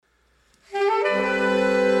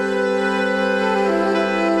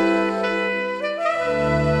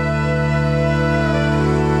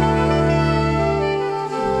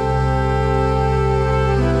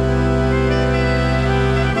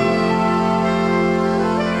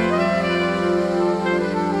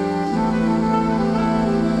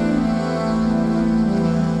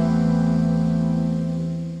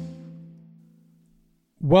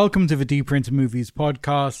Welcome to the Deeper Into Movies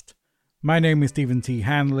podcast. My name is Stephen T.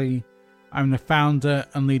 Hanley. I'm the founder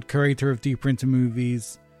and lead curator of Deeper Into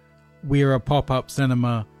Movies. We are a pop-up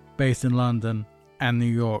cinema based in London and New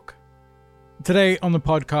York. Today on the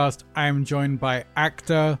podcast, I am joined by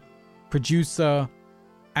actor, producer,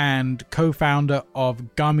 and co-founder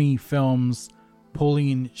of Gummy Films,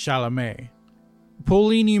 Pauline Chalamet.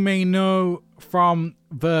 Pauline you may know from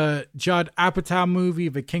the Judd Apatow movie,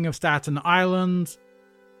 The King of Staten Island,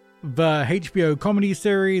 the HBO comedy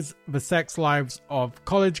series, The Sex Lives of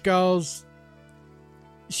College Girls.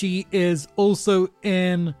 She is also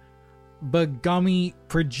in the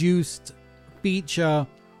Gummy-produced feature,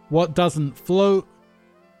 What Doesn't Float,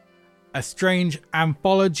 a strange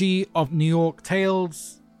anthology of New York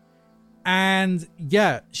tales. And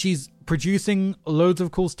yeah, she's producing loads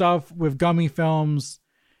of cool stuff with Gummy Films.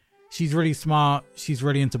 She's really smart. She's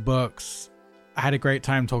really into books. I had a great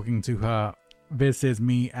time talking to her. This is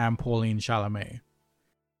me and Pauline Chalamet.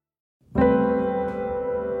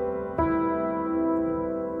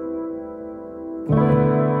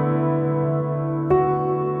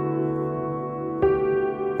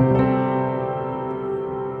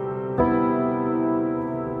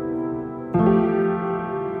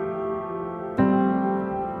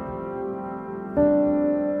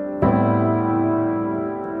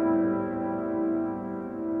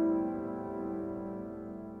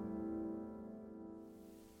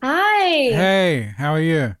 Hey, how are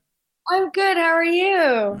you? I'm good. How are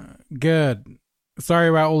you? Good. Sorry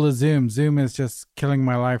about all the Zoom. Zoom is just killing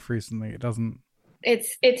my life recently. It doesn't...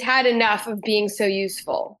 It's had enough of being so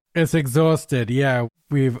useful. It's exhausted. Yeah,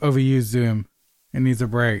 we've overused Zoom. It needs a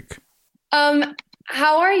break.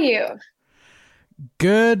 How are you?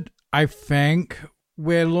 Good, I think.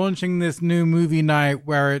 We're launching this new movie night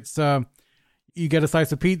where it's you get a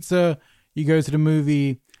slice of pizza, you go to the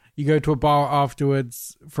movie, you go to a bar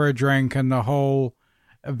afterwards for a drink, and the whole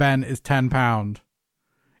event is £10.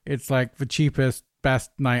 It's like the cheapest,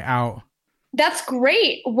 best night out. That's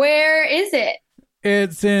great. Where is it?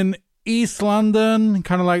 It's in East London,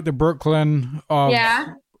 kind of like the Brooklyn of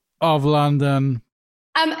London.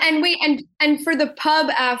 And for the pub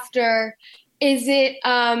after, is it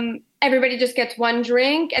everybody just gets one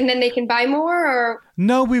drink and then they can buy more, or?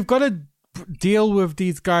 No, we've got to deal with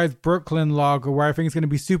these guys Brooklyn Lager, where I think it's going to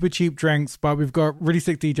be super cheap drinks, but we've got really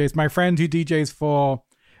sick DJs. My friend who DJs for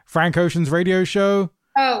Frank Ocean's radio show,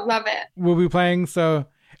 love it, will be playing, so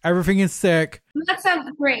everything is sick. That sounds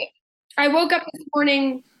great. I woke up this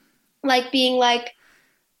morning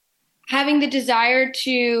having the desire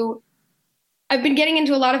to... I've been getting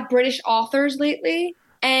into a lot of British authors lately,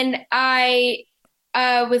 and I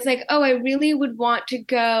was like, I really would want to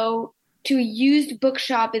go to a used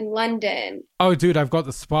bookshop in London. Oh, dude, I've got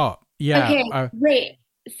the spot. Yeah. Okay, great.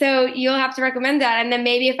 So you'll have to recommend that. And then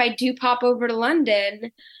maybe if I do pop over to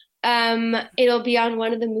London, it'll be on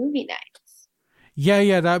one of the movie nights.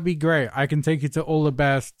 Yeah, that'd be great. I can take you to all the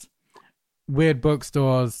best weird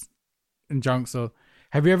bookstores and junk stores.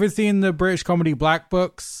 Have you ever seen the British comedy Black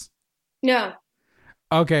Books? No.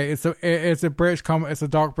 Okay, it's a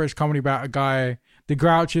dark British comedy about a guy, the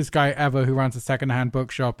grouchiest guy ever, who runs a secondhand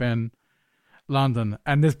bookshop in London,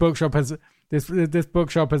 and this bookshop has this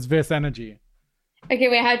energy. Okay,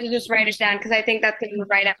 wait, I have to just write it down because I think that's going to be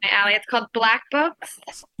right up my alley. It's called Black Books?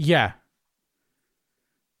 Yeah.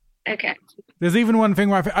 Okay. There's even one thing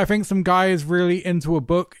where I think some guy is really into a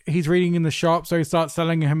book he's reading in the shop, so he starts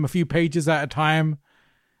selling him a few pages at a time,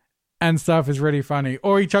 and stuff is really funny.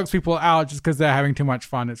 Or he chucks people out just because they're having too much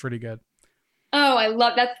fun. It's really good. Oh, I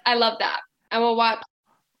love that. I will watch.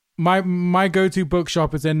 My go-to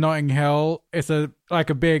bookshop is in Notting Hill. It's a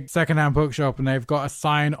big secondhand bookshop, and they've got a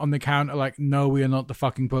sign on the counter like, "No, we are not the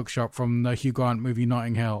fucking bookshop from the Hugh Grant movie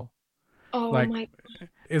Notting Hill." Oh my God.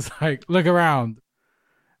 It's like, look around.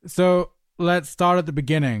 So let's start at the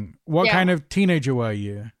beginning. What kind of teenager were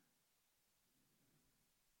you?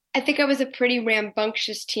 I think I was a pretty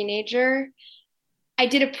rambunctious teenager. I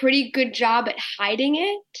did a pretty good job at hiding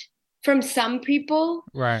it from some people.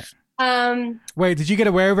 Right. Wait, did you get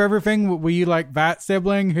away with everything? Were you like that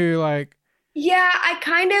sibling who like... Yeah, I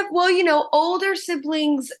kind of... Well, older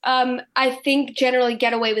siblings, I think generally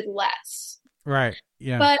get away with less. Right,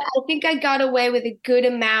 yeah. But I think I got away with a good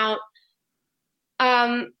amount.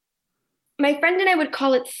 My friend and I would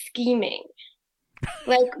call it scheming.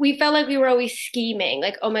 Like, we felt like we were always scheming.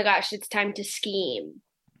 Like, oh my gosh, it's time to scheme.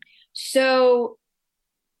 So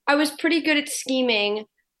I was pretty good at scheming.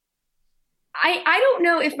 I don't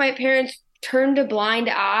know if my parents turned a blind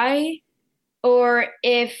eye or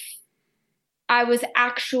if I was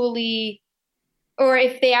actually or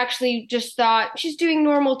if they actually just thought she's doing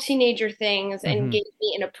normal teenager things and Hmm. gave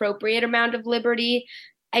me an appropriate amount of liberty.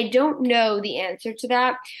 I don't know the answer to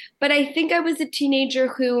that, but I think I was a teenager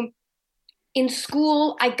who in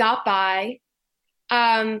school I got by.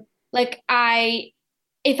 Like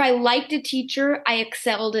if I liked a teacher, I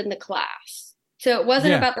excelled in the class. So it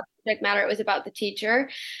wasn't Yeah. about the subject matter, it was about the teacher.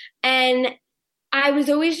 And I was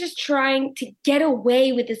always just trying to get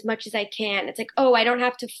away with as much as I can. It's like, oh, I don't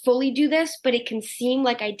have to fully do this, but it can seem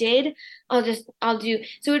like I did. I'll do.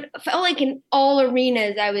 So it felt like in all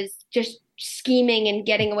arenas, I was just scheming and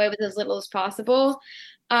getting away with as little as possible.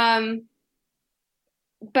 Um,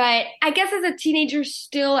 but I guess as a teenager,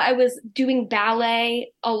 still, I was doing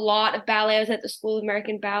ballet, a lot of ballet. I was at the School of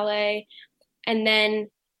American Ballet, and then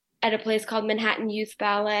at a place called Manhattan Youth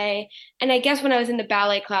Ballet. And I guess when I was in the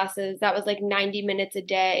ballet classes, that was like 90 minutes a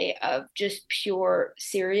day of just pure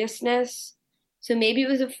seriousness. So maybe it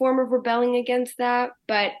was a form of rebelling against that.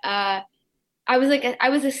 But I was a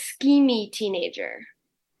schemy teenager.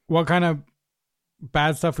 What kind of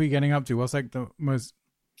bad stuff were you getting up to? What's like the most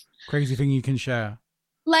crazy thing you can share?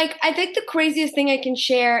 Like, I think the craziest thing I can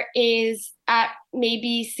share is at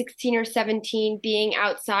maybe 16 or 17 being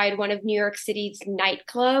outside one of New York City's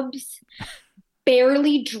nightclubs,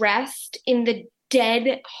 barely dressed in the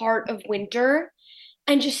dead heart of winter,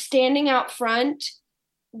 and just standing out front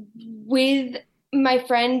with my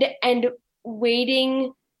friend and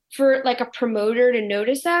waiting for like a promoter to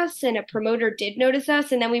notice us. And a promoter did notice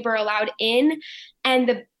us, and then we were allowed in. And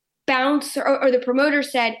the bouncer or the promoter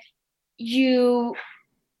said, you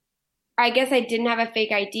I guess I didn't have a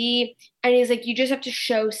fake ID. And he's like, you just have to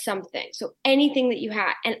show something. So anything that you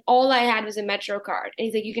had. And all I had was a Metro card. And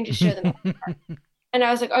he's like, you can just show them. And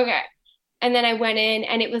I was like, okay. And then I went in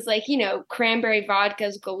and it was like, cranberry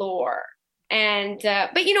vodkas galore. And,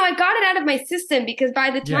 but I got it out of my system because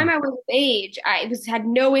by the time Yeah. I was of age, had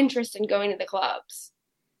no interest in going to the clubs.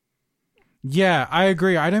 Yeah, I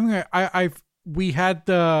agree. I don't think we had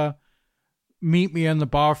the Meet Me in the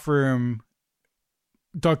Bathroom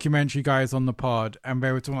documentary guys on the pod, and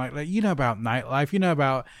they were talking like about nightlife,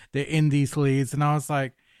 about the indie sleaze, and I was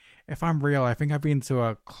like, if I'm real, I think I've been to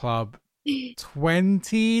a club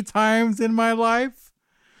 20 times in my life.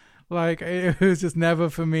 Like it was just never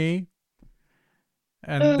for me,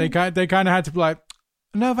 and they kind of had to be like,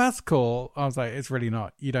 no, that's cool. I was like, it's really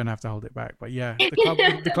not. You don't have to hold it back. But yeah,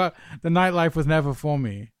 the nightlife was never for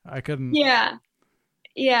me. I couldn't. Yeah.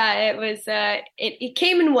 Yeah. It was, it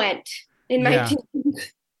came and went in my Yeah.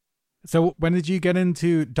 So when did you get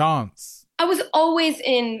into dance? I was always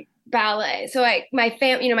in ballet. So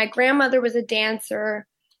my grandmother was a dancer,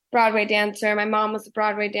 Broadway dancer. My mom was a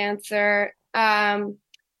Broadway dancer. My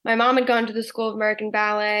mom had gone to the School of American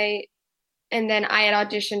Ballet, and then I had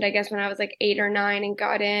auditioned, I guess, when I was like 8 or 9 and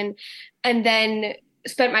got in, and then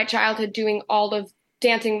spent my childhood doing all of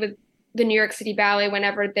dancing with the New York City Ballet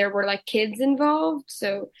whenever there were like kids involved.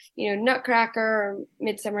 So, Nutcracker or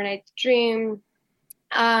Midsummer Night's Dream.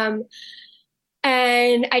 And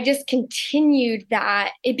I just continued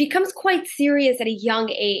that. It becomes quite serious at a young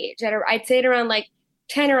age. I'd say at around like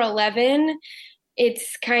 10 or 11,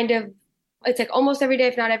 it's like almost every day,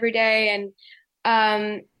 if not every day.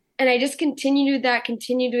 And I just continued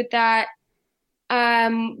with that.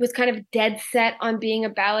 Was kind of dead set on being a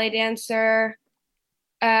ballet dancer.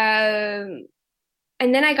 And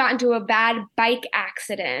then I got into a bad bike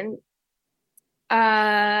accident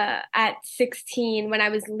at 16 when I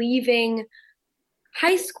was leaving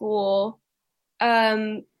high school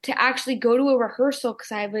to actually go to a rehearsal because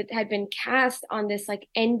had been cast on this like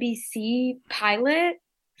NBC pilot,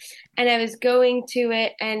 and I was going to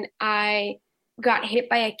it and I got hit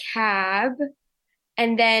by a cab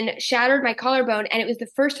and then shattered my collarbone, and it was the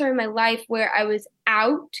first time in my life where I was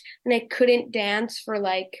out and I couldn't dance for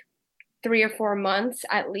like 3 or 4 months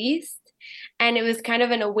at least. And it was kind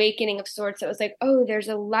of an awakening of sorts. It was like, oh, there's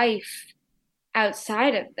a life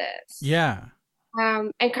outside of this. Yeah.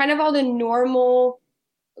 And kind of all the normal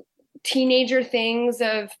teenager things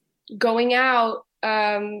of going out,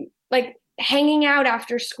 like hanging out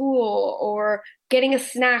after school or getting a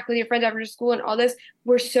snack with your friends after school, and all this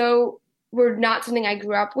were not something I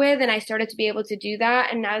grew up with. And I started to be able to do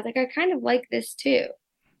that. And I was like, I kind of like this too.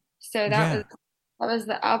 So that was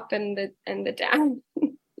the up and the down.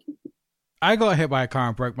 I got hit by a car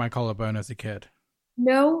and broke my collarbone as a kid.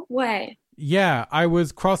 No way. Yeah, I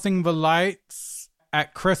was crossing the lights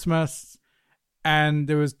at Christmas, and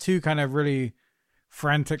there was two kind of really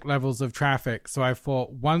frantic levels of traffic. So I thought,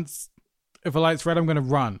 if a light's red, I'm going to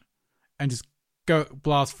run and just go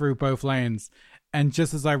blast through both lanes. And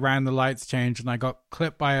just as I ran, the lights changed, and I got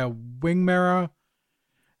clipped by a wing mirror.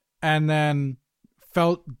 And then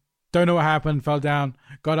felt, don't know what happened, fell down,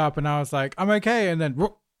 got up, and I was like, I'm okay. And then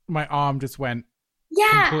my arm just went.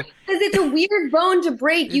 Yeah, because it's a weird bone to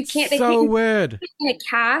break. You can't. It's so weird. In a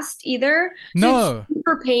cast either. So no, it's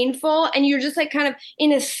super painful, and you're just like kind of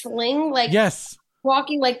in a sling, like yes,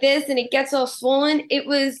 walking like this, and it gets all swollen. It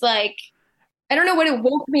was like, I don't know what it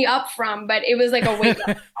woke me up from, but it was like a wake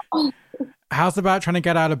up. How's about trying to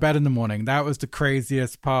get out of bed in the morning? That was the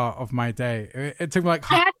craziest part of my day. It took me like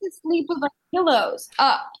I had to sleep with like pillows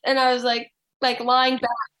up, and I was like lying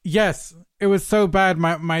back. Yes, it was so bad.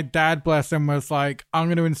 My dad, bless him, was like, I'm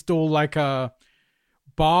going to install like a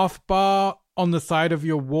bath bar on the side of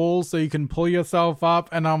your wall so you can pull yourself up.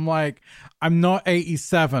 And I'm like, I'm not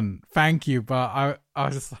 87. Thank you. But I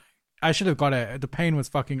was just like, I should have got it. The pain was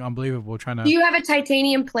fucking unbelievable trying to. Do you have a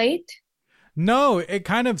titanium plate? No, it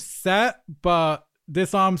kind of set, but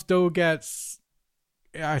this arm still gets,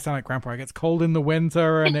 I sound like grandpa, it gets cold in the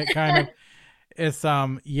winter and it kind of, it's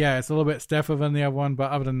it's a little bit stiffer than the other one,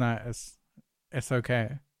 but other than that, it's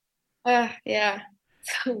okay. Yeah,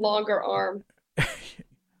 it's a longer arm.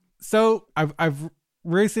 So I've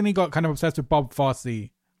recently got kind of obsessed with Bob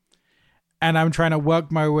Fosse, and I'm trying to work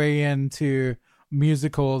my way into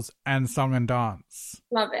musicals and song and dance.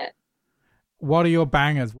 Love it. What are your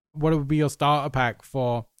bangers? What would be your starter pack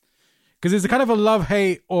for? Because it's a kind of a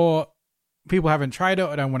love-hate, or people haven't tried it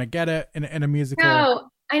or don't want to get it in a musical. No,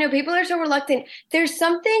 I know people are so reluctant. There's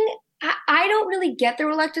something, I don't really get the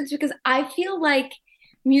reluctance because I feel like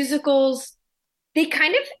musicals, they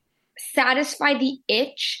kind of satisfy the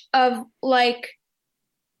itch of like,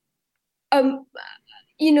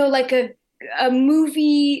 like a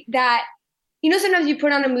movie that, sometimes you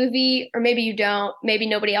put on a movie, or maybe you don't, maybe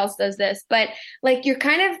nobody else does this, but like you're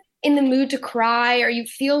kind of in the mood to cry, or you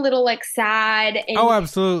feel a little like sad. And, oh,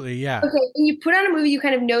 absolutely. Yeah. Okay. And you put on a movie you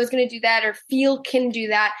kind of know is going to do that, or feel can do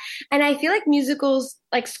that. And I feel like musicals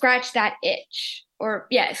like scratch that itch,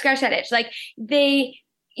 scratch that itch. Like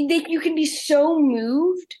you can be so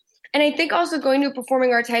moved. And I think also going to a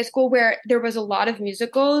performing arts high school where there was a lot of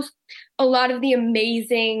musicals, a lot of the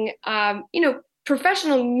amazing,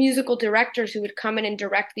 professional musical directors who would come in and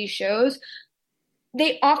direct these shows,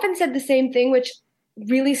 they often said the same thing, which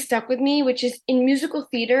really stuck with me, which is in musical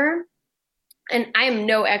theater, and I am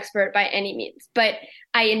no expert by any means, but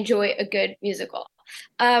I enjoy a good musical.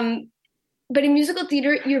 But in musical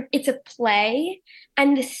theater, it's a play,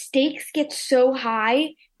 and the stakes get so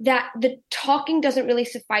high that the talking doesn't really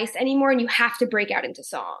suffice anymore, and you have to break out into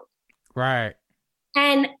song. Right.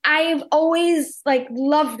 And I've always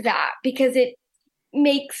loved that because it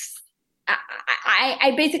makes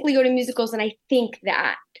I basically go to musicals and I think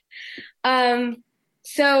that.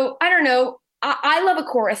 So I don't know. I love a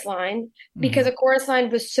chorus line because a chorus line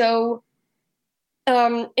was so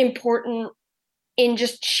important in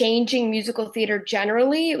just changing musical theater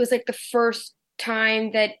generally. It was like the first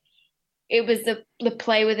time that it was the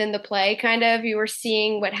play within the play, kind of. You were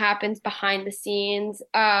seeing what happens behind the scenes.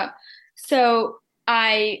 So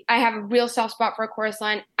I have a real soft spot for a chorus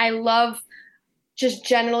line. I love just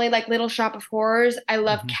generally like Little Shop of Horrors. I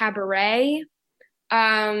love Cabaret,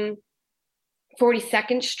 42nd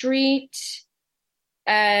Street.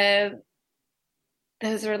 Those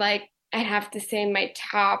are like, I'd have to say my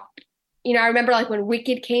top. I remember like when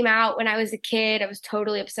Wicked came out when I was a kid, I was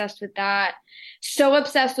totally obsessed with that. I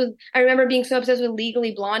remember being so obsessed with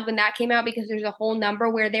Legally Blonde when that came out because there's a whole number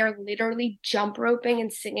where they're literally jump roping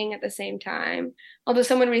and singing at the same time. Although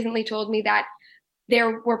someone recently told me that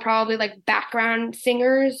there were probably like background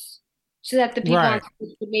singers so that the people on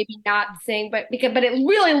stage would maybe not sing, but it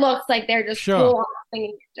really looks like they're just full on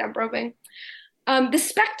singing, jump roping. The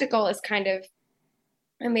spectacle is kind of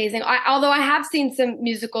amazing. Although I have seen some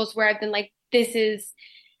musicals where I've been like, this is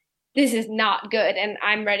not good, and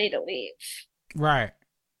I'm ready to leave. Right.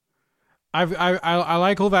 I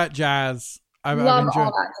like all that jazz. I love all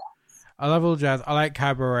that jazz. I love all jazz. I like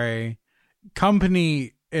Cabaret.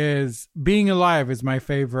 Company is Being Alive is my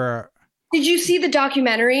favorite. Did you see the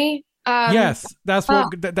documentary? Yes, that's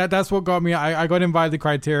what got me. I got invited to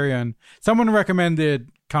Criterion. Someone recommended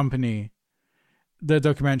Company, the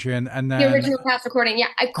documentary, and then the original cast recording. Yeah,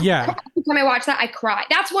 every time I watch that, I cry.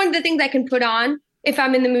 That's one of the things I can put on if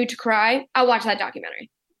I'm in the mood to cry. I'll watch that documentary.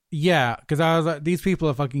 Yeah, because I was like, these people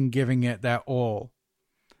are fucking giving it their all.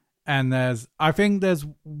 And I think there's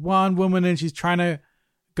one woman and she's trying to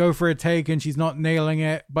go for a take and she's not nailing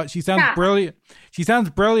it, but she sounds brilliant. She sounds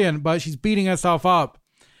brilliant, but she's beating herself up.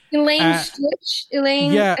 Elaine Stitch.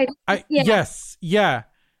 Elaine. Yeah. Yes. Yeah.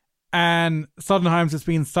 And Sondheim's has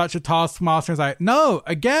been such a taskmaster. He's like, no,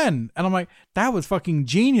 again. And I'm like, that was fucking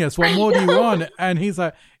genius. What more do you want? And he's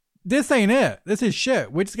like, this ain't it. This is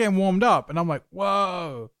shit. We're just getting warmed up. And I'm like,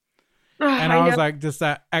 whoa. And I was like, just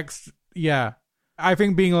that yeah. I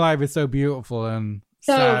think Being Alive is so beautiful and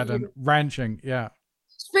sad and wrenching. Yeah.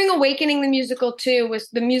 Spring Awakening, the musical too, was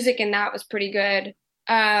the music in that was pretty good.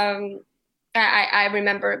 I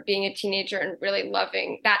remember being a teenager and really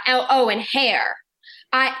loving that. Oh, and Hair.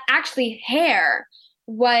 Hair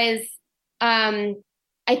was, I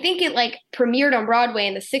think it like premiered on Broadway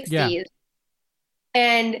in the 60s. Yeah.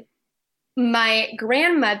 And my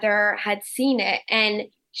grandmother had seen it, and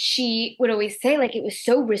she would always say like it was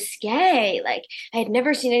so risque. Like I had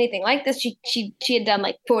never seen anything like this. She had done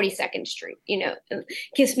like 42nd Street,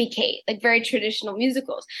 Kiss Me Kate, like very traditional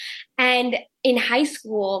musicals. And in high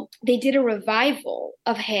school, they did a revival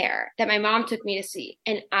of Hair that my mom took me to see,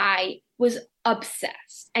 and I was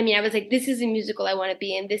obsessed. I mean, I was like, this is a musical I want to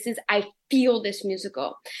be in. I feel this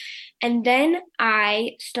musical. And then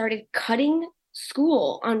I started cutting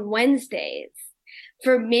school on Wednesdays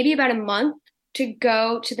for maybe about a month to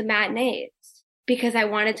go to the matinees because I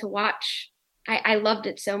wanted to watch. I loved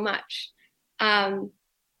it so much. And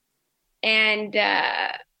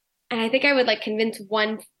I think I would like convince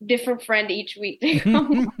one different friend each week to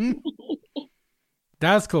come.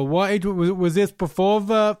 That's cool. What age was this? Before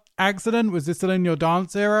the accident? Was this still in your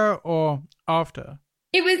dance era or after?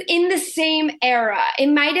 It was in the same era. It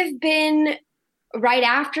might have been right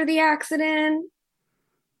after the accident.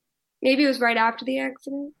 Maybe it was right after the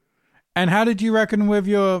accident. And how did you reckon with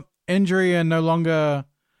your injury and no longer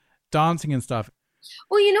dancing and stuff?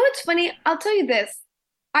 Well, you know what's funny? I'll tell you this.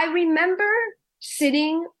 I remember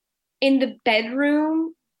sitting in the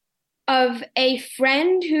bedroom of a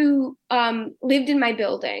friend who lived in my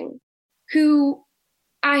building, who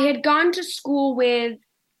I had gone to school with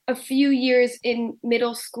a few years in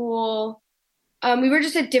middle school. We were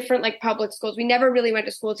just at different like public schools. We never really went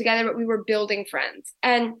to school together, but we were building friends.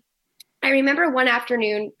 And I remember one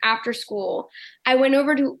afternoon after school, I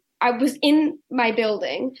was in my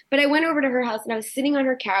building, but I went over to her house and I was sitting on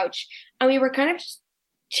her couch and we were kind of just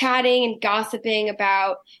chatting and gossiping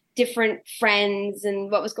about different friends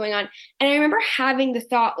and what was going on. And I remember having the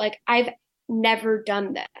thought, like, I've never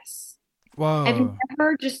done this. Whoa. I've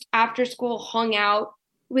never just after school hung out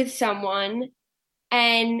with someone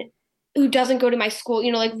and who doesn't go to my school,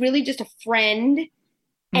 like really just a friend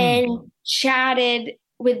and chatted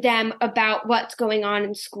with them about what's going on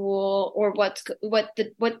in school or what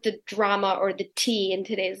the drama or the tea in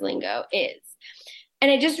today's lingo is.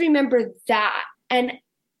 And I just remember that. And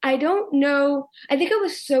I don't know, I think I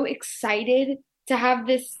was so excited to have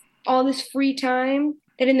all this free time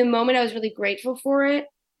that in the moment I was really grateful for it.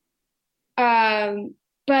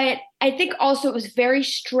 But I think also it was very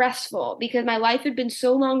stressful because my life had been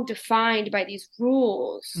so long defined by these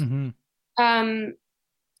rules. Mm-hmm.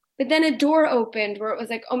 But then a door opened where it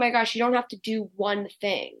was like, oh my gosh, you don't have to do one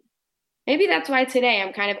thing. Maybe that's why today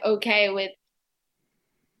I'm kind of okay with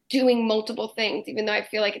doing multiple things, even though I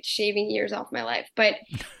feel like it's shaving years off my life. But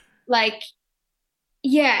like,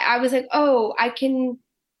 yeah, I was like, oh, I can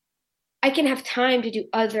have time to do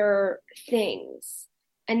other things.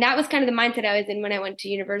 And that was kind of the mindset I was in when I went to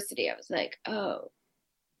university. I was like, oh,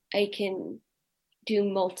 I can do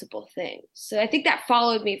multiple things. So I think that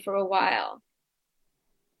followed me for a while.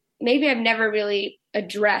 Maybe I've never really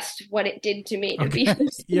addressed what it did to me to be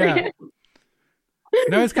yeah.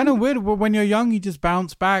 No, it's kind of weird. When you're young, you just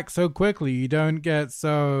bounce back so quickly. You don't get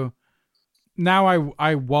so... Now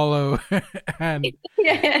I wallow and,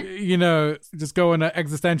 just go in an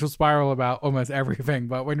existential spiral about almost everything.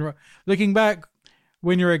 But when you're looking back,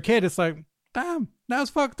 when you're a kid, it's like, damn, that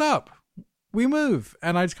was fucked up. We move.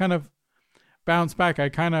 And I just kind of bounce back. I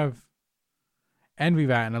kind of envy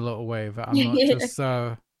that in a little way, that I'm not just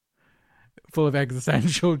so full of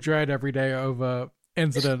existential dread every day over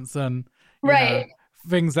incidents and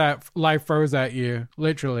things that life throws at you,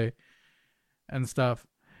 literally, and stuff.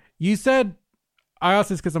 You said, I asked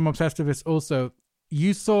this because I'm obsessed with this also,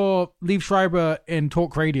 you saw Liev Schreiber in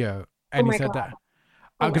Talk Radio, and you said God.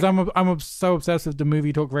 That. Because I'm so obsessed with the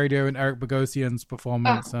movie Talk Radio and Eric Bogosian's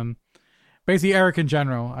performance, and basically Eric in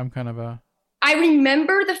general. I'm kind of a... I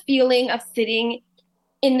remember the feeling of sitting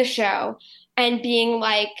in the show and being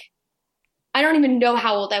like, I don't even know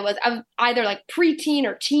how old I was. I was either like preteen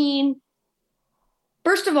or teen.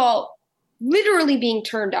 First of all, literally being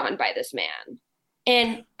turned on by this man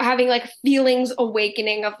and having like feelings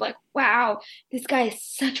awakening of like, wow, this guy is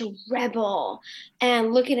such a rebel.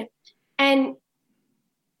 And look at him. And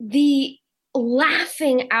the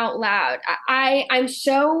laughing out loud.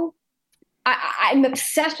 I'm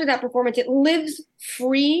obsessed with that performance. It lives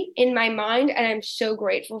free in my mind, and I'm so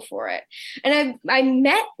grateful for it. And I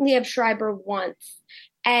met Liev Schreiber once,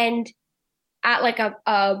 and at like a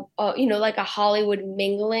you know, like a Hollywood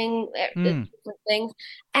mingling things.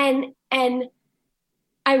 And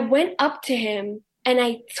I went up to him and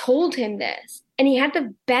I told him this, and he had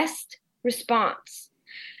the best response.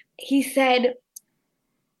 He said,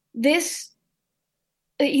 he's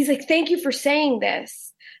like, thank you for saying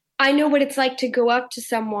this. I know what it's like to go up to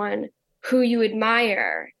someone who you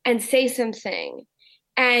admire and say something.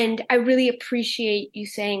 And I really appreciate you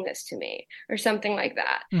saying this to me, or something like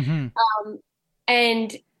that.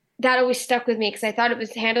 And that always stuck with me because I thought it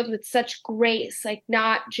was handled with such grace, like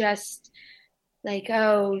not just like,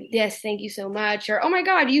 oh, yes, thank you so much, or oh my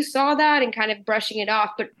God, you saw that, and kind of brushing it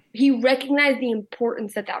off. But he recognized the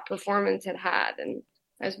importance that performance had. And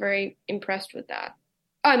I was very impressed with that.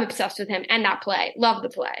 Oh, I'm obsessed with him and that play. Love the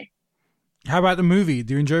play. How about the movie?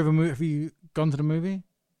 Do you enjoy the movie? Have you gone to the movie?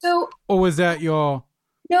 Or was that your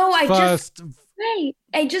first?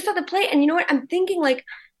 I just saw the play, and you know what? I'm thinking like,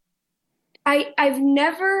 I've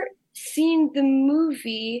never seen the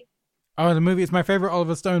movie. Oh, the movie! It's my favorite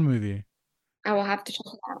Oliver Stone movie. I will have to check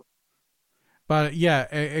it out. But yeah,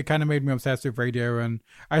 it kind of made me obsessed with radio, and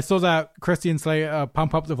I saw that Christian Slater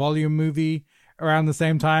Pump Up the Volume movie around the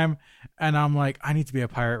same time, and I'm like, I need to be a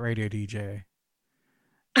pirate radio DJ.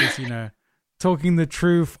 Just, you know, talking the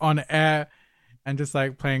truth on air, and just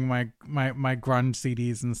like playing my grunge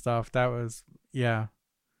CDs and stuff. That was, yeah.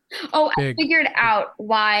 Oh, big. I figured out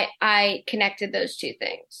why I connected those two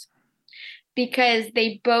things. Because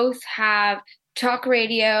they both have talk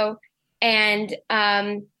radio, and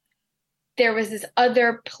there was this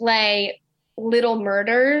other play, Little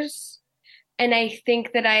Murders, and I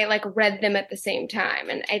think that I like read them at the same time,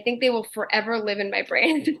 and I think they will forever live in my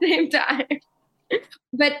brain at the same time.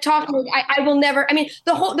 But talking, I will never. I mean,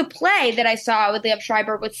 the play that I saw with Liev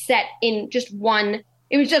Schreiber was set in just one.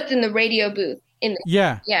 It was just in the radio booth.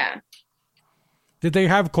 Yeah. Did they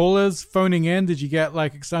have callers phoning in? Did you get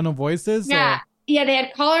like external voices? Yeah. Yeah, they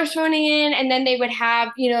had callers phoning in, and then they would have,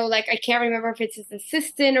 you know, like, I can't remember if it's his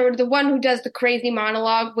assistant or the one who does the crazy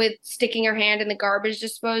monologue with sticking her hand in the garbage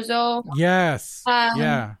disposal. Yes.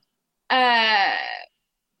 Yeah.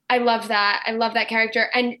 I love that. I love that character.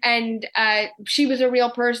 And she was a real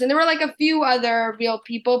person. There were like a few other real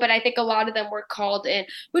people, but I think a lot of them were called in,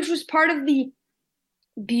 which was part of the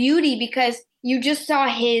beauty because you just saw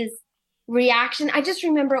his reaction. I just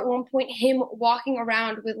remember at one point him walking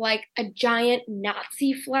around with like a giant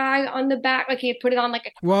Nazi flag on the back. Like he had put it on like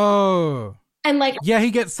a... Whoa. And like... Yeah, he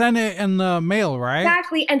gets sent it in the mail, right?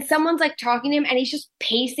 Exactly. And someone's like talking to him and he's just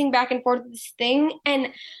pacing back and forth with this thing.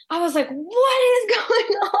 And I was like, what is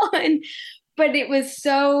going on? But it was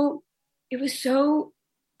so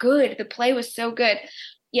good. The play was so good.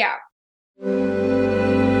 Yeah.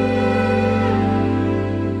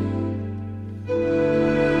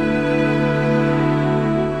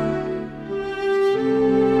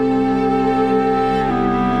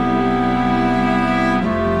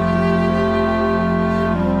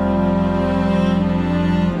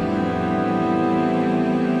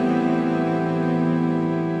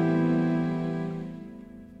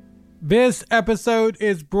 This episode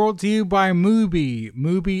is brought to you by Mubi.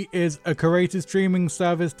 Mubi is a curated streaming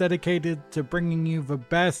service dedicated to bringing you the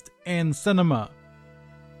best in cinema.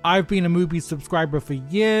 I've been a Mubi subscriber for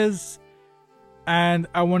years, and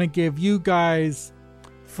I want to give you guys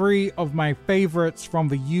 3 of my favorites from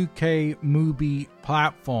the UK Mubi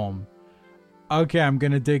platform. Okay, I'm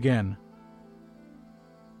going to dig in.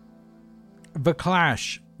 The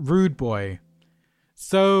Clash, Rude Boy.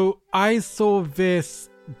 So I saw this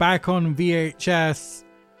back on VHS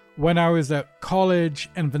when I was at college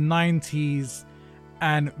in the 90s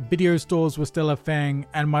and video stores were still a thing,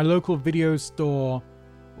 and my local video store,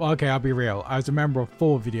 well, okay, I'll be real, I was a member of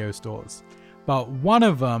 4 video stores, but one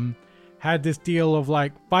of them had this deal of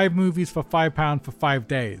like 5 movies for £5 for 5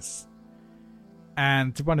 days.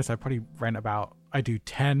 And to be honest, I do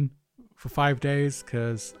 10 for 5 days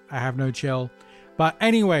because I have no chill. But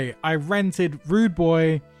anyway, I rented Rude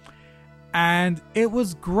Boy, and it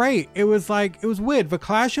was great. It was weird. The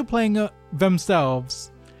Clash are playing themselves,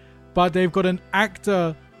 but they've got an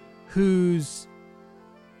actor who's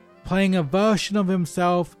playing a version of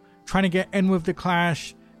himself, trying to get in with the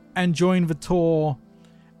Clash and join the tour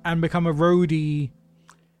and become a roadie.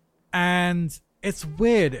 And it's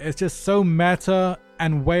weird. It's just so meta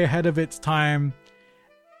and way ahead of its time.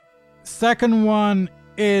 Second one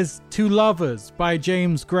is Two Lovers by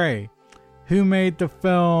James Gray, who made the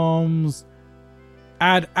films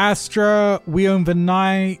Ad Astra, We Own the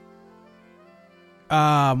Night,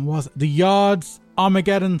 The Yards,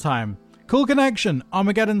 Armageddon Time. Cool connection.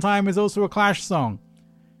 Armageddon Time is also a Clash song.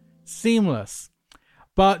 Seamless.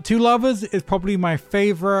 But Two Lovers is probably my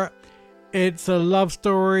favorite. It's a love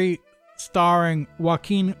story starring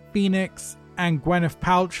Joaquin Phoenix and Gwyneth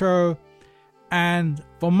Paltrow. And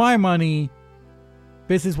for my money,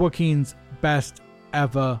 this is Joaquin's best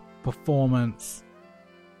ever performance.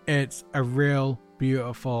 It's a real,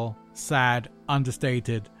 beautiful, sad,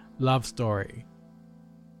 understated love story.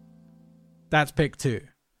 That's pick 2.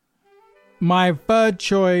 My third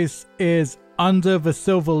choice is Under the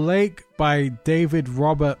Silver Lake by David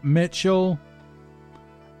Robert Mitchell.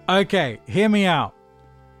 Okay, hear me out.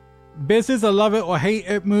 This is a love it or hate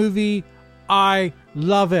it movie. I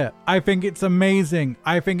love it. I think it's amazing.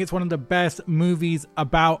 I think it's one of the best movies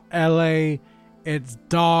about LA. It's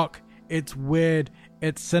dark, it's weird,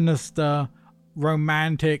 it's sinister,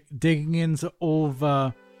 romantic, digging into all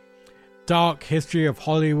the dark history of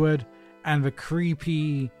Hollywood and the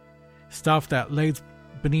creepy stuff that lays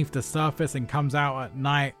beneath the surface and comes out at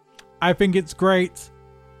night. I think it's great.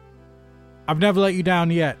 I've never let you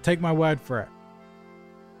down yet. Take my word for it.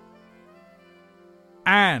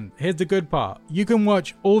 And here's the good part. You can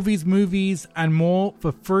watch all these movies and more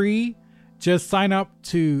for free. Just sign up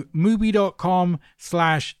to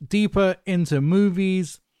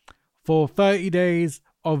Mubi.com/deeperintomovies for 30 days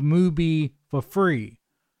of Mubi for free.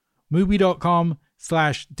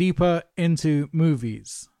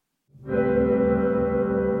 Mubi.com/deeperintomovies.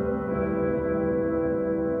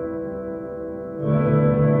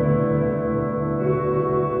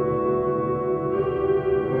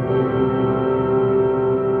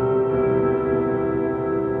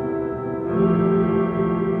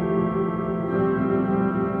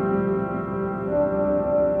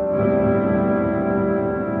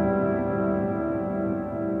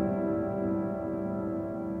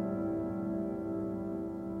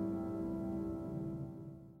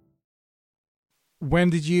 When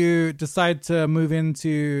did you decide to move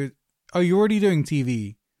into... Oh, you're already doing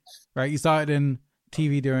TV, right? You started in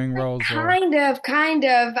TV doing roles. Kind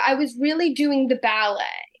of. I was really doing the ballet.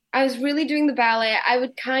 I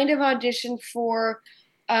would kind of audition for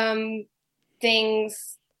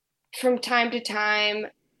things from time to time.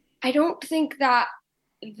 I don't think that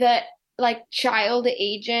like child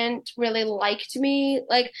agent really liked me.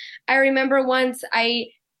 Like I remember once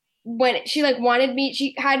when she like wanted me,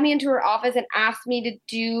 she had me into her office and asked me to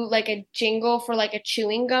do like a jingle for like a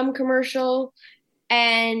chewing gum commercial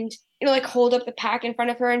and, you know, like hold up the pack in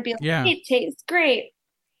front of her and be like, yeah, it tastes great.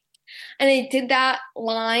 And I did that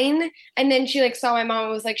line. And then she like saw my mom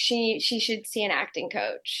and was like, she should see an acting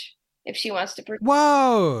coach if she wants to.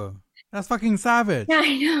 Whoa, that's fucking savage. Yeah,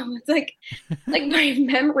 I know. It's like my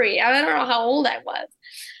memory. I don't know how old I was.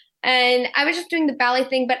 And I was just doing the ballet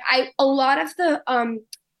thing, but a lot of the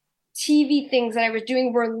TV things that I was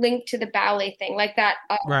doing were linked to the ballet thing, like that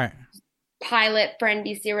right. pilot for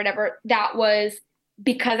NBC or whatever. That was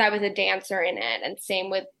because I was a dancer in it. And same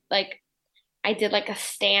with like, I did like a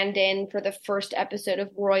stand-in for the first episode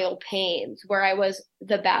of Royal Pains where I was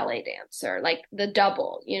the ballet dancer, like the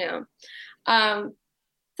double, you know?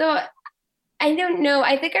 So I don't know.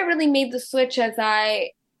 I think I really made the switch as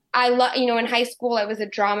I you know, in high school, I was a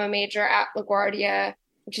drama major at LaGuardia,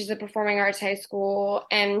 which is a performing arts high school.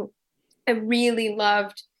 And I really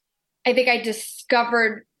loved, I think I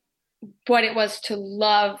discovered what it was to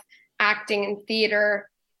love acting and theater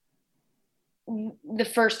the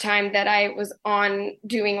first time that I was on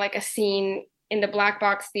doing like a scene in the Black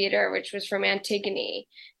Box Theater, which was from Antigone.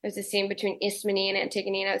 It was a scene between Ismene and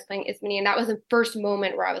Antigone, and I was playing Ismene. And that was the first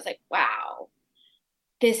moment where I was like, wow,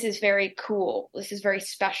 this is very cool. This is very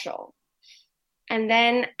special. And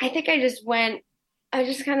then I think I just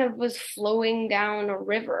kind of was flowing down a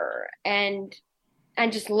river and I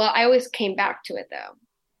always came back to it though.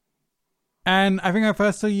 And I think I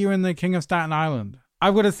first saw you in The King of Staten Island.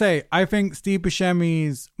 I've got to say, I think Steve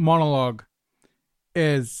Buscemi's monologue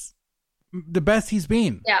is the best he's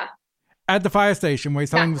been. Yeah. At the fire station where he's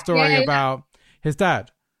telling the story about his dad.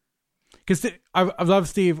 Because I've loved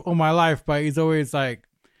Steve all my life, but he's always like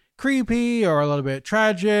creepy or a little bit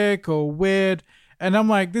tragic or weird. And I'm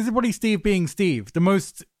like, this is probably Steve being Steve. The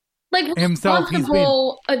most like himself he's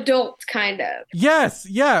been. Adult kind of. Yes.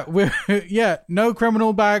 Yeah. Yeah. No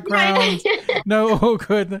criminal background. No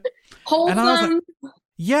awkward. Wholesome.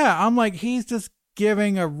 I'm like, he's just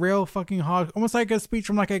giving a real fucking hard, almost like a speech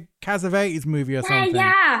from like a Cassavetes movie or something.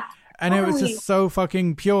 Yeah. And it was just so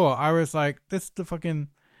fucking pure. I was like, this is the fucking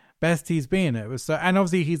best he's been. It was so, and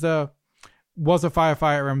obviously was a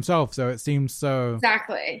firefighter himself, so it seems so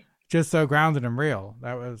exactly just so grounded and real.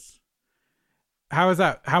 That was, how was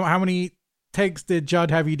that? How many takes did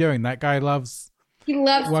Judd have you doing? That guy loves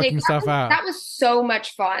working stuff out. That was so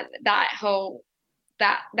much fun. That whole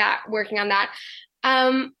that working on that.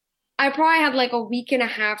 I probably had like a week and a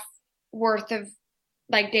half worth of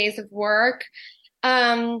like days of work.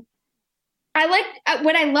 Um, I liked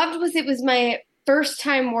what I loved was it was my first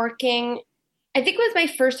time working. I think it was my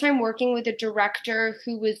first time working with a director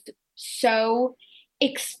who was so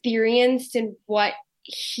experienced in what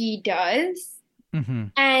he does. Mm-hmm.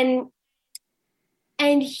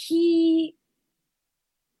 And he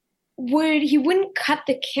wouldn't cut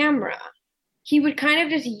the camera. He would kind of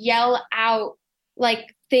just yell out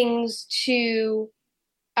like things to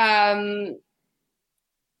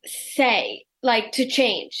say, like to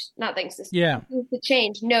change, not things to say, Yeah. to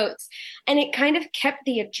change notes. And it kind of kept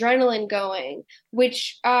the adrenaline going,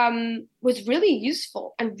 which was really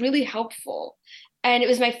useful and really helpful. And it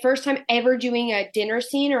was my first time ever doing a dinner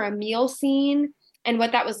scene or a meal scene and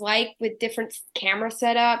what that was like with different camera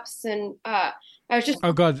setups. And I was just,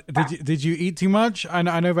 Oh God, did you eat too much? I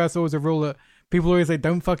know that's always a rule that people always say,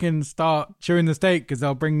 don't fucking start chewing the steak because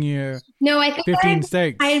they'll bring you no, I think 15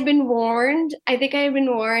 steaks. I had been warned. I think I had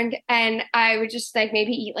been warned, and I would just like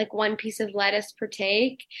maybe eat like one piece of lettuce per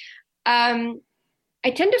take. I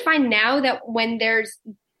tend to find now that when there's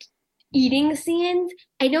eating scenes,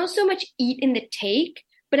 I don't so much eat in the take,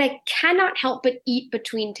 but I cannot help but eat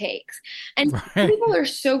between takes. And Right. people are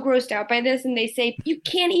so grossed out by this and they say, you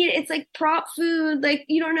can't eat it. It's like prop food. Like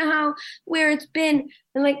you don't know where it's been.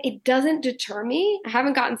 And like, it doesn't deter me. I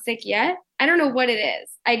haven't gotten sick yet. I don't know what it is.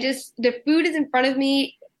 The food is in front of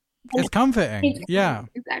me. It's comforting. Yeah.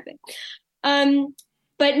 Exactly.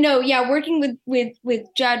 But no, yeah, working with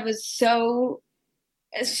Judd was so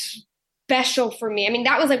special for me. I mean,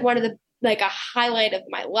 that was like one of the, like a highlight of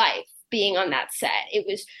my life. Being on that set, it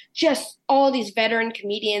was just all these veteran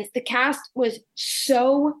comedians. The cast was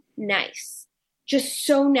so nice, just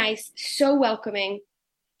so nice, so welcoming,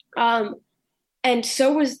 and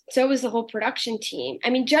so was the whole production team. I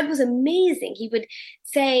mean, Judd was amazing. He would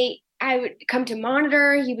say, I would come to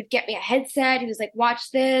monitor. He would get me a headset. He was like,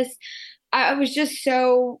 "Watch this." I was just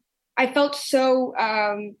so, I felt so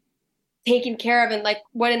taken care of, and like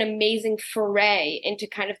what an amazing foray into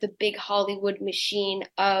kind of the big Hollywood machine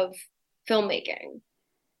of filmmaking.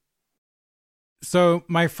 So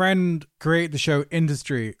my friend created the show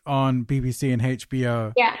Industry on BBC and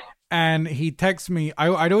HBO. Yeah. And he texts me.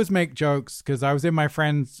 I'd always make jokes because I was in my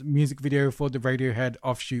friend's music video for the Radiohead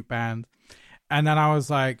offshoot band. And then I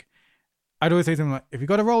was like, I'd always say something like, if you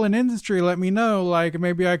got a role in Industry, let me know. Like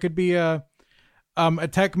maybe I could be a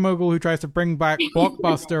tech mogul who tries to bring back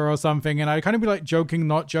Blockbuster or something. And I'd kind of be like joking,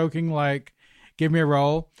 not joking, like, give me a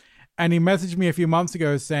role. And he messaged me a few months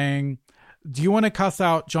ago saying, do you want to cuss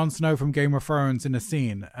out Jon Snow from Game of Thrones in a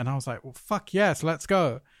scene? And I was like, well, fuck yes, let's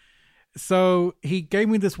go. So he gave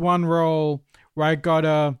me this one role where I don't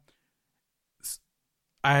know if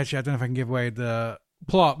I can give away the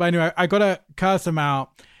plot, but anyway, I got to curse him out.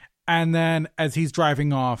 And then as he's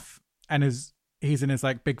driving off and he's in his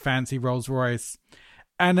like big fancy Rolls Royce.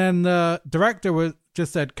 And then the director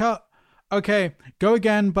just said, cut. Okay, go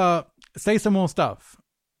again, but say some more stuff.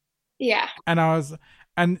 Yeah. And I was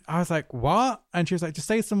like, what? And she was like, just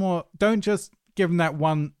say some more. Don't just give him that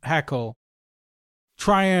one heckle.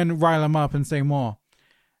 Try and rile him up and say more.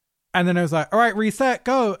 And then I was like, all right, reset,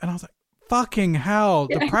 go. And I was like, fucking hell.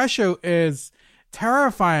 The pressure is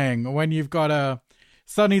terrifying when you've got to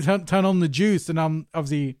suddenly turn on the juice. And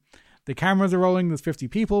obviously the cameras are rolling. There's 50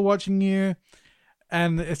 people watching you.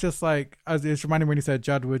 And it's just like, it's reminding me when you said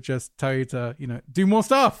Judd would just tell you to, do more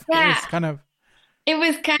stuff. Yeah. It was kind of,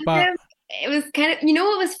 you know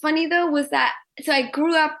what was funny though was that, so I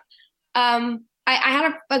grew up, I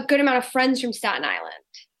had a good amount of friends from Staten Island.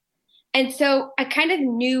 And so I kind of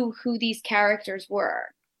knew who these characters were.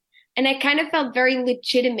 And I kind of felt very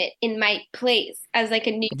legitimate in my place as like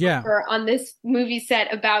a New Yorker on this movie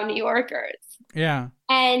set about New Yorkers. Yeah.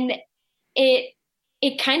 And it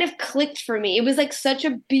kind of clicked for me. It was like such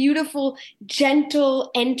a beautiful, gentle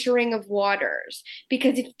entering of waters.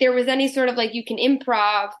 Because if there was any sort of like you can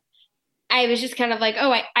improv, I was just kind of like,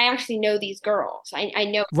 oh, I actually know these girls. I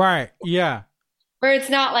know. Right. Yeah. Where it's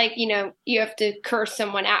not like, you have to curse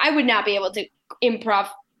someone out. I would not be able to improv.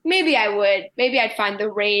 Maybe I would. Maybe I'd find the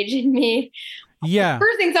rage in me. Yeah.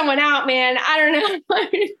 Cursing someone out, man. I don't know.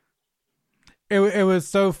 It was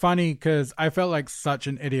so funny because I felt like such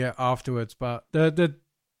an idiot afterwards. But the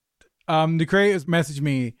creators messaged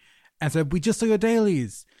me and said, we just saw your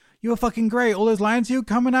dailies. You were fucking great. All those lines you were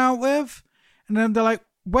coming out with. And then they're like,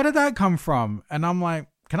 where did that come from? And I'm like,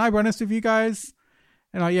 can I be honest with you guys?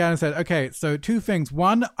 And I said, okay, so two things.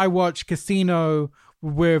 One, I watched Casino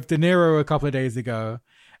with De Niro a couple of days ago.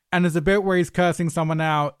 And there's a bit where he's cursing someone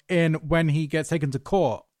out when he gets taken to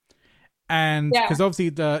court. And Yeah. because obviously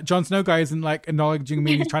the Jon Snow guy isn't like acknowledging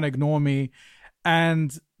me, he's trying to ignore me.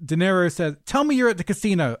 And De Niro says, "Tell me you're at the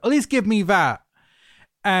casino. At least give me that."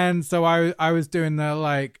 And so I was doing the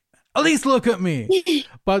like, "At least look at me."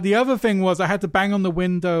 But the other thing was I had to bang on the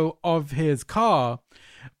window of his car.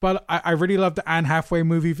 But I really love the Anne Hathaway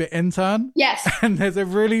movie, The Intern. Yes. And there's a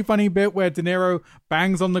really funny bit where De Niro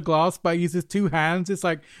bangs on the glass, but he uses two hands. It's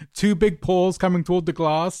like two big paws coming toward the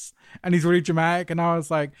glass. And he's really dramatic. And I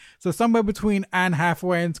was like, so somewhere between Anne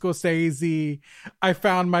Hathaway and Scorsese, I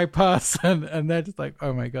found my person. And they're just like,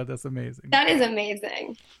 oh my God, that's amazing. That is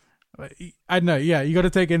amazing. I know, yeah. You got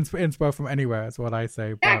to take inspo from anywhere, is what I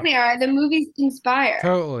say. Exactly, are the movies inspire.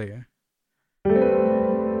 Totally.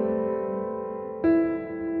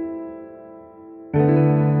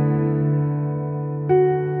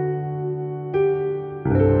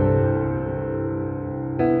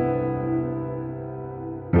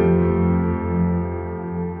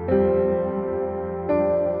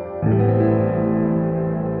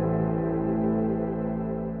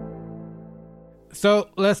 So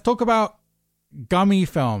let's talk about Gummy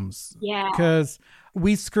Films. Yeah. Because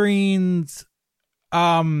we screened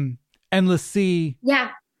Endless Sea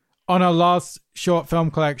on our last short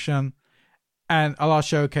film collection and our last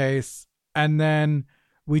showcase. And then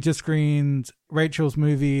we just screened Rachel's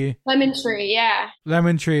movie. Lemon Tree, yeah.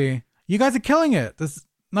 Lemon Tree. You guys are killing it. There's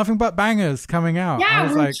nothing but bangers coming out.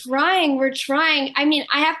 Yeah, we're trying. We're trying. I mean,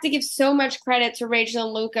 I have to give so much credit to Rachel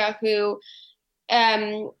and Luca who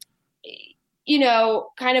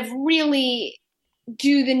kind of really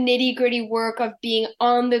do the nitty-gritty work of being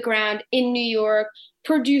on the ground in New York,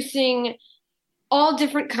 producing all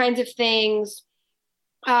different kinds of things,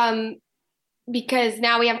 because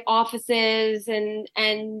now we have offices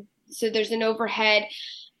and so there's an overhead.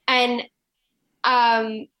 And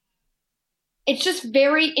it's just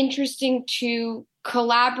very interesting to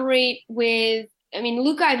collaborate with,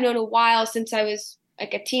 Luca I've known a while, since I was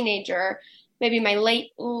like a teenager, maybe my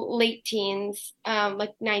late teens,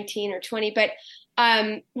 like 19 or 20. But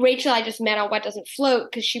Rachel I just met on What Doesn't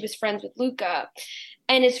Float because she was friends with Luca.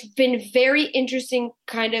 And it's been very interesting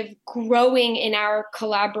kind of growing in our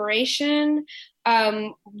collaboration.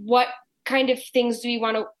 What kind of things do we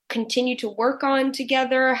want to continue to work on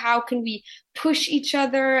together? How can we push each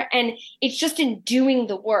other? And it's just in doing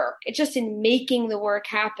the work. It's just in making the work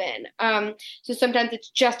happen. So sometimes it's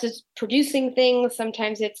just as producing things.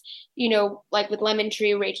 Sometimes it's, like with Lemon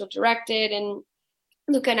Tree, Rachel directed and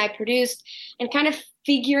Luca and I produced, and kind of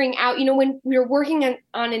figuring out, when we're working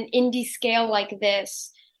on an indie scale like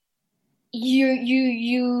this,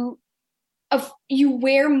 you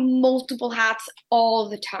wear multiple hats all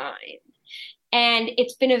the time. And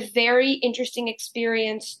it's been a very interesting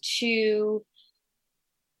experience to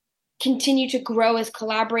continue to grow as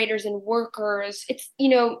collaborators and workers. It's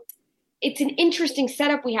an interesting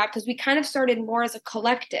setup we have because we kind of started more as a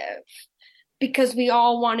collective because we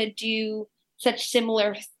all want to do such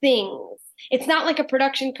similar things. It's not like a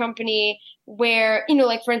production company where,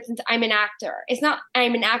 like, for instance, I'm an actor. It's not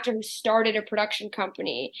I'm an actor who started a production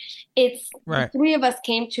company. It's right. The three of us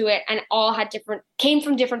came to it and all came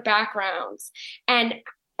from different backgrounds and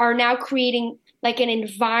are now creating like an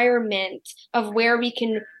environment of where we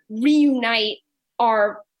can reunite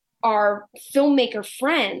our filmmaker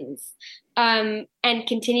friends and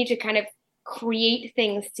continue to kind of create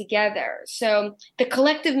things together. So the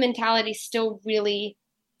collective mentality still really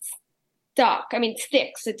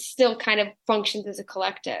sticks. It still kind of functions as a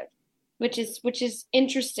collective, which is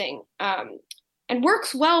interesting, and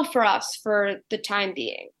works well for us for the time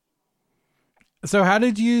being. So how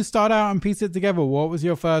did you start out and piece it together? What was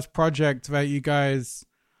your first project that you guys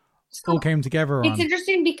all came together on? It's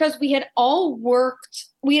interesting because we had all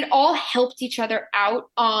helped each other out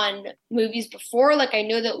on movies before. Like I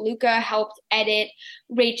know that Luca helped edit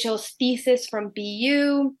Rachel's thesis from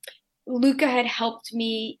BU. Luca had helped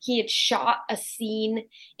me. He had shot a scene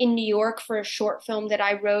in New York for a short film that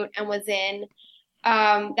I wrote and was in.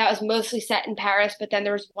 That was mostly set in Paris, but then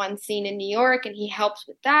there was one scene in New York and he helped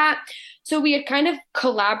with that. So we had kind of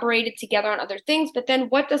collaborated together on other things. But then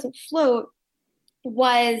What Doesn't Float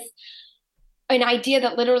was an idea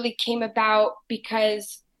that literally came about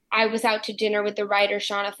because I was out to dinner with the writer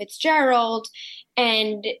Shauna Fitzgerald,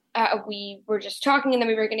 and we were just talking, and then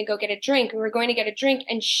we were going to go get a drink. We were going to get a drink,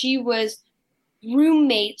 and she was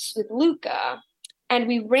roommates with Luca, and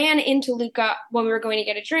we ran into Luca when we were going to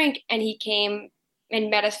get a drink, and he came and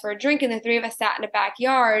met us for a drink, and the three of us sat in a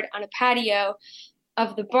backyard on a patio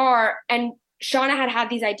of the bar, and Shauna had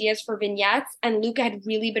these ideas for vignettes, and Luca had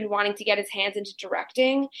really been wanting to get his hands into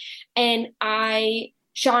directing, and I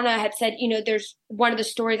Shauna had said, there's one of the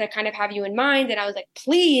stories I kind of have you in mind. And I was like,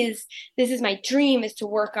 please, this is my dream, is to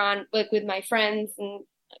work on like with my friends and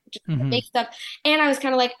just make stuff. And I was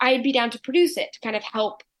kind of like, I'd be down to produce it, to kind of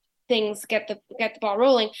help things get the ball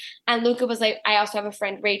rolling. And Luca was like, I also have a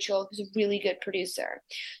friend, Rachel, who's a really good producer.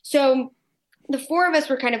 So the four of us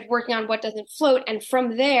were kind of working on What Doesn't Float. And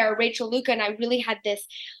from there, Rachel, Luca, and I really had this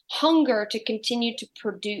hunger to continue to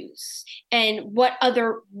produce, and what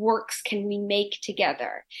other works can we make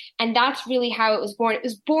together. And that's really how it was born. It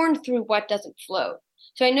was born through What Doesn't Float.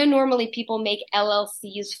 So I know normally people make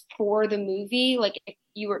LLCs for the movie. Like if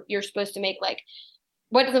you're supposed to make like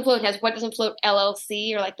What Doesn't Float has What Doesn't Float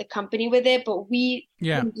LLC, or like the company with it, but we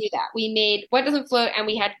didn't do that. We made What Doesn't Float, and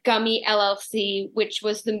we had Gummy LLC, which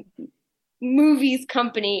was the movie's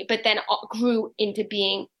company, but then grew into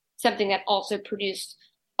being something that also produced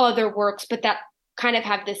other works, but that kind of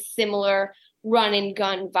have this similar run and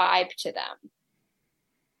gun vibe to them.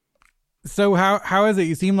 So how is it?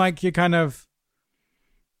 You seem like you're kind of,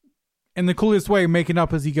 in the coolest way, making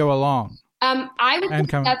up as you go along. I would think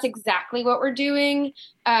that's exactly what we're doing.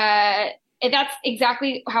 That's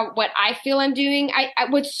exactly what I feel I'm doing.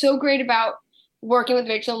 What's so great about working with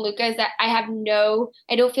Rachel and Luca is that I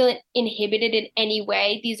don't feel inhibited in any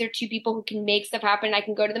way. These are two people who can make stuff happen. I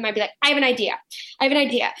can go to them. I'd be like, I have an idea.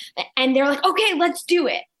 And they're like, okay, let's do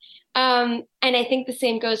it. And I think the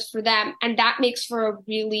same goes for them. And that makes for a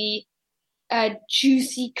really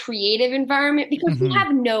juicy, creative environment, because we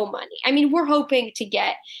have no money. I mean,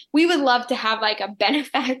 we would love to have like a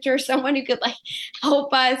benefactor, someone who could like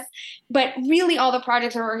help us. But really all the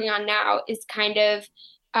projects we're working on now is kind of,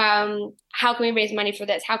 how can we raise money for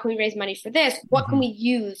this? How can we raise money for this? What can we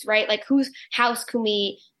use, right? Like whose house can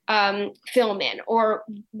we film in, or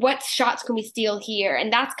what shots can we steal here?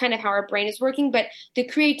 And that's kind of how our brain is working. But the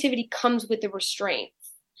creativity comes with the restraints.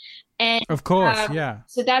 And of course,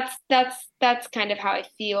 so that's kind of how I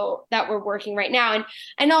feel that we're working right now.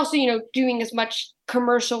 And also, doing as much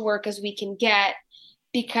commercial work as we can get,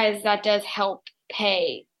 because that does help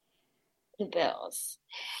pay the bills.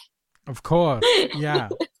 Of course, yeah.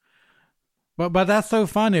 But that's so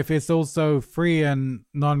fun if it's also free and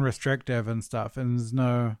non-restrictive and stuff, and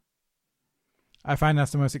I find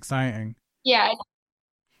that's the most exciting. Yeah.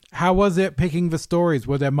 How was it picking the stories?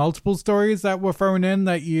 Were there multiple stories that were thrown in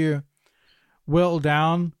that you whittled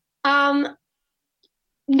down? No,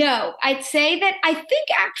 I'd say that I think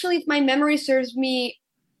actually, if my memory serves me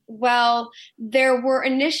well, there were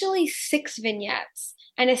initially 6 vignettes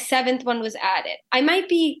and a 7th one was added. I might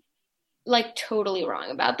be like totally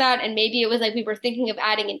wrong about that. And maybe it was like we were thinking of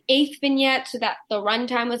adding an 8th vignette so that the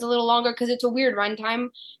runtime was a little longer, because it's a weird runtime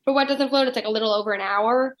for What Doesn't Float. It's like a little over an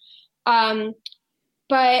hour.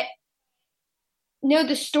 But no,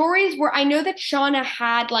 the stories were, I know that Shauna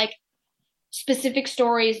had like specific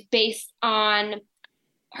stories based on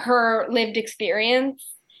her lived experience.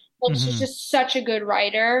 Like she's just such a good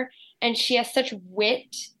writer, and she has such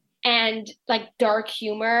wit and like dark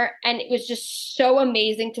humor, and it was just so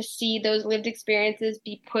amazing to see those lived experiences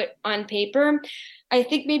be put on paper. I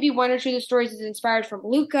think maybe 1 or 2 of the stories is inspired by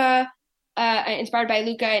Luca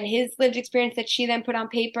and his lived experience that she then put on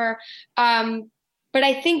paper. But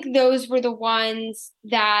I think those were the ones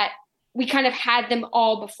that we kind of had them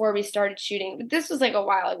all before we started shooting. But this was like a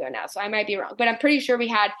while ago now, so I might be wrong. But I'm pretty sure we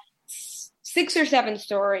had 6 or 7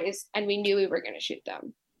 stories, and we knew we were going to shoot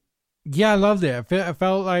them. Yeah, I loved it. It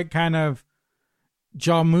felt like kind of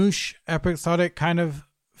Jarmusch episodic kind of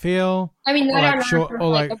feel. I mean, not like short, or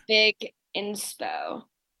like a big inspo.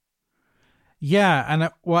 Yeah, and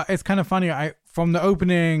it's kind of funny. From the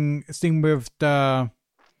opening scene with the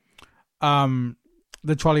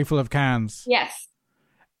trolley full of cans. Yes.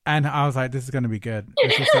 And I was like, this is going to be good.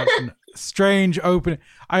 It's just such a strange opening.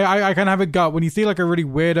 I kind of have a gut when you see like a really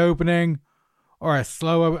weird opening or a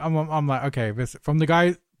slow. I'm like, okay, this from the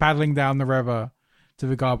guy paddling down the river to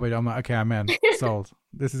the garbage. I'm like, okay, I'm in. Sold.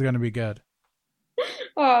 This is going to be good.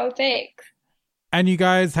 Oh, thanks. And you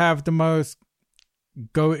guys have the most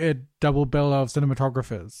goated double bill of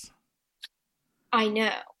cinematographers. I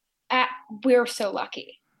know. We're so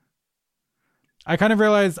lucky. I kind of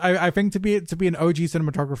realized I think to be an OG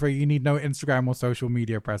cinematographer, you need no Instagram or social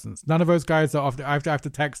media presence. None of those guys are off. I have to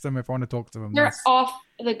text them if I want to talk to them. They're off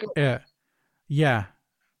the grid. Yeah.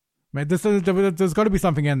 Man, there's got to be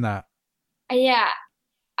something in that. Yeah.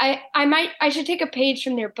 I should take a page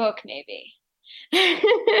from their book, maybe.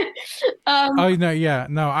 Oh no, yeah,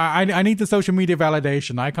 no. I need the social media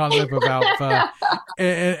validation. I can't live without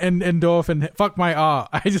endorphin. Fuck my art.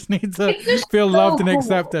 I just need to feel loved and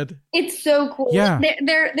accepted. It's so cool. Yeah,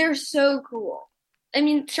 they're so cool. I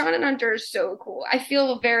mean, Sean and Hunter are so cool. I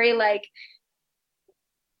feel very like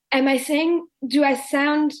do I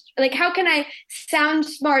sound like, how can I sound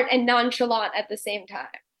smart and nonchalant at the same time?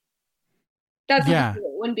 That's Yeah.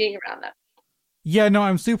 when being around them. Yeah, no,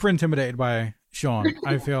 I'm super intimidated by Sean.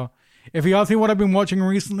 I feel if he asks me what I've been watching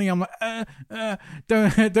recently, I'm like,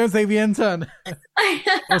 don't say The Intern.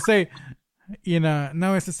 Or say,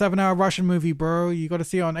 no, it's a 7-hour Russian movie, bro. You got to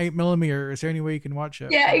see it on 8mm. It's the only way you can watch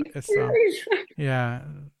it. Yeah, it's yeah,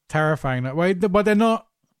 terrifying. Wait, but they're not.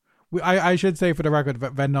 I should say for the record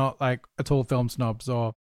that they're not like at all film snobs,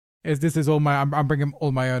 or this is all my. I'm bringing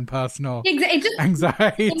all my own personal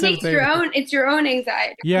anxiety. It's your own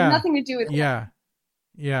anxiety. Yeah, nothing to do with yeah.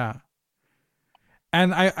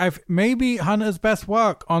 And I've maybe Hunter's best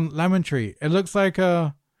work on Lemon Tree. It looks like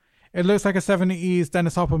a 70s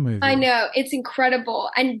Dennis Hopper movie. I know, it's incredible,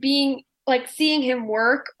 and seeing him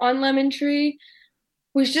work on Lemon Tree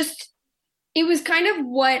was it was kind of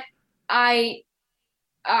what I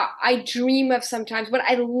dream of sometimes. What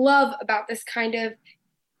I love about this kind of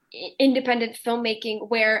independent filmmaking,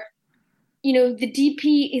 where the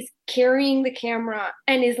DP is carrying the camera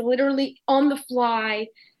and is literally on the fly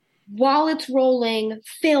while it's rolling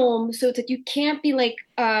film, so it's like you can't be like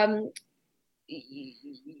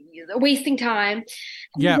wasting time.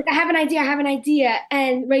 Yeah, like, I have an idea,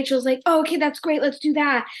 and Rachel's like, oh, okay, that's great, let's do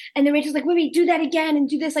that. And then Rachel's like, wait, do that again and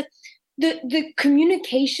do this. Like the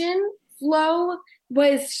communication flow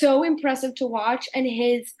was so impressive to watch, and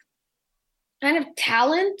his kind of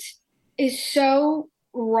talent is so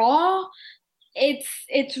raw.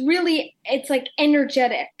 It's really, it's like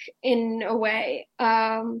energetic in a way.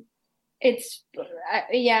 It's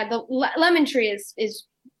the Lemon Tree is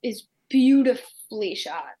beautifully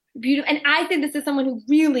shot, beautiful. And I think this is someone who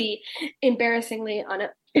really, embarrassingly, on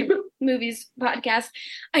a movies podcast,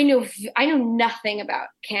 I know nothing about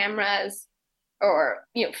cameras or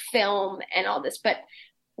film and all this, but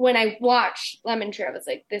when I watched Lemon Tree, I was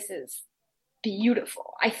like, this is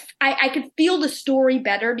beautiful. I could feel the story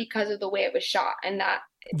better because of the way it was shot, and that.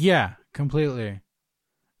 Yeah, completely.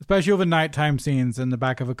 Especially all the nighttime scenes in the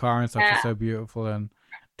back of a car and stuff are so beautiful and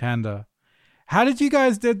tender. How did you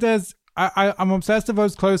guys did this? I'm obsessed with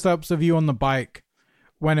those close-ups of you on the bike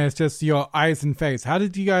when it's just your eyes and face. How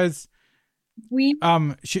did you guys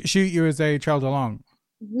shoot you as they trailed along?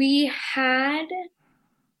 We had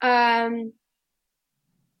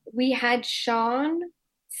Sean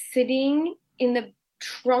sitting in the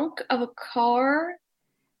trunk of a car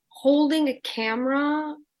holding a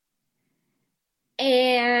camera,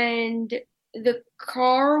 and the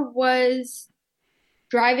car was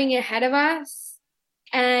driving ahead of us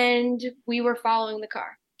and we were following the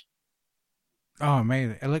car. Oh,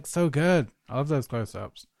 amazing. It looks so good. I love those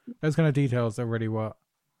close-ups. Those kind of details are really what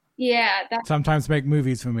sometimes make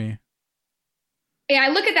movies for me. Yeah, I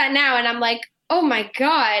look at that now and I'm like, oh my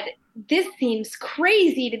God, this seems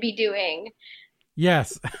crazy to be doing.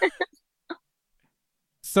 Yes.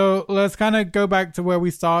 So let's kind of go back to where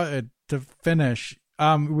we started to finish.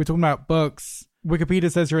 We're talking about books.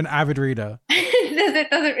 Wikipedia says you're an avid reader.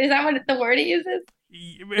 Is that what the word it uses?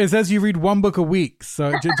 It says you read one book a week.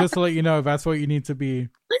 So just to let you know, that's what you need to be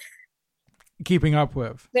keeping up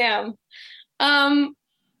with. Damn. I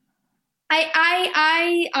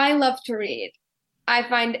love to read. I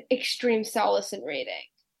find extreme solace in reading.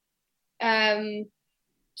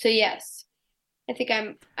 So yes, I think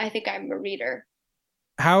I'm a reader.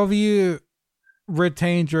 How have you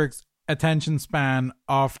retained your attention span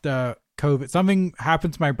after COVID? Something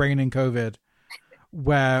happened to my brain in COVID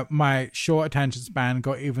where my short attention span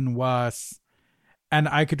got even worse, and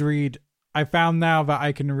I found now that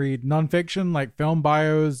I can read nonfiction like film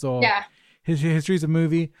bios or histories of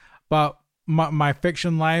movie, but my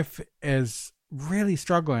fiction life is really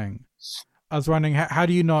struggling. I was wondering, how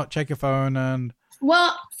do you not check your phone and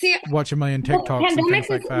watch a million TikToks and things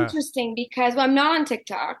like that? Interesting because I'm not on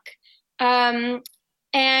TikTok, but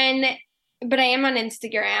I am on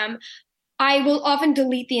Instagram. I will often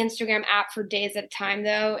delete the Instagram app for days at a time,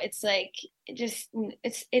 though. It's like it's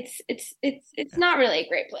not really a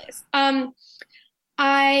great place.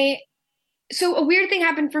 So a weird thing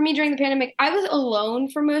happened for me during the pandemic. I was alone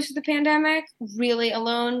for most of the pandemic, really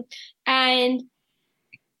alone, and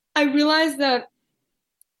I realized that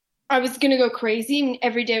I was going to go crazy and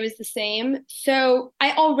every day was the same. So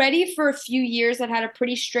I already for a few years had a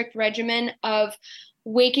pretty strict regimen of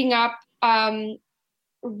waking up,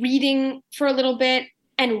 reading for a little bit,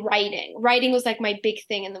 and writing. Writing was like my big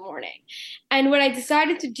thing in the morning. And what I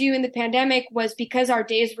decided to do in the pandemic was, because our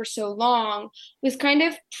days were so long, was kind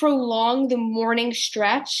of prolong the morning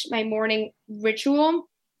stretch, my morning ritual.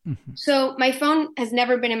 Mm-hmm. So my phone has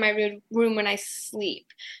never been in my room when I sleep.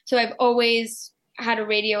 So I've always had a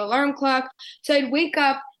radio alarm clock. So I'd wake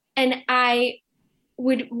up and I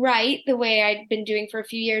would write the way I'd been doing for a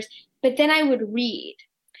few years, but then I would read.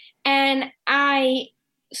 And I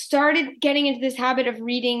started getting into this habit of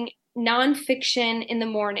reading nonfiction in the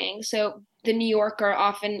morning. So the New Yorker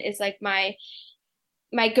often is like my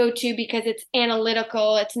go-to because it's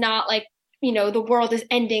analytical. It's not like, the world is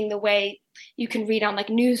ending the way you can read on like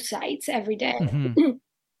news sites every day. Mm-hmm.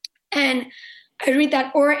 And I'd read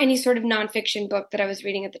that or any sort of nonfiction book that I was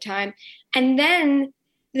reading at the time. And then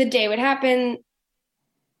the day would happen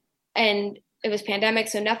and it was pandemic,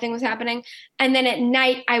 so nothing was happening. And then at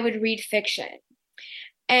night I would read fiction.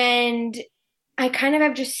 And I kind of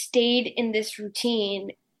have just stayed in this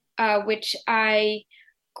routine, which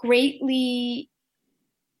greatly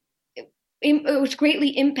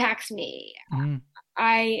impacts me. Mm.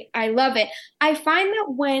 I love it. I find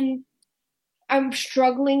that when I'm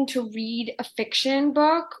struggling to read a fiction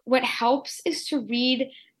book, what helps is to read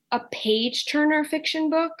a page turner fiction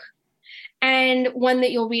book, and one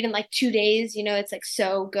that you'll read in like 2 days. It's like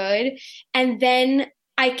so good. And then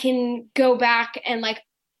I can go back and like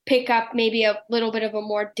pick up maybe a little bit of a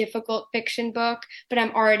more difficult fiction book, but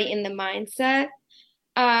I'm already in the mindset.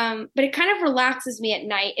 But it kind of relaxes me at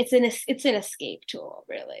night. It's an escape tool,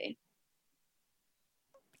 really.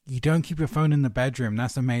 You don't keep your phone in the bedroom.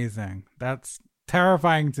 That's amazing. That's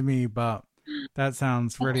terrifying to me, but that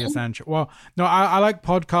sounds really essential. Well, no, I like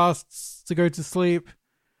podcasts to go to sleep.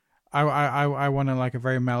 I want to like a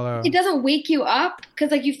very mellow. It doesn't wake you up because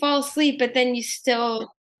like you fall asleep, but then you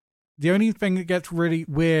still. The only thing that gets really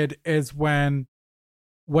weird is when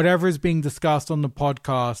whatever is being discussed on the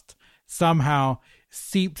podcast somehow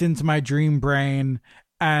seeped into my dream brain,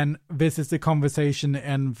 and this is the conversation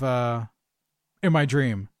in my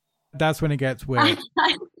dream. That's when it gets weird.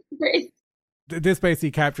 This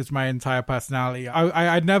basically captures my entire personality.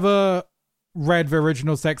 I'd never read the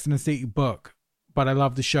original Sex and the City book, but I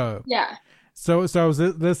love the show. Yeah. So I was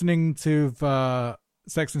listening to the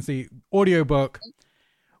Sex and the City audiobook,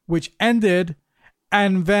 which ended,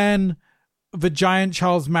 and then the giant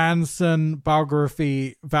Charles Manson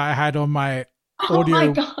biography that I had on my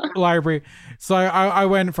audio library. So I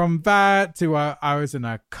went from that to I was in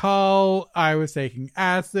a cult. I was taking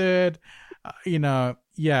acid. Yeah.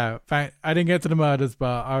 I didn't get to the murders,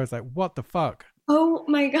 but I was like, what the fuck? Oh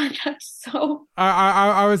my God, that's so.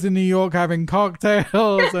 I was in New York having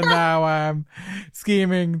cocktails, and now I'm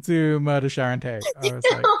scheming to murder Sharon Tate. I was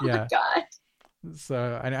like, yeah. Oh my God.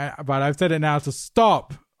 So, but I've said it now to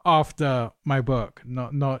stop after my book,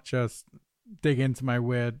 not just dig into my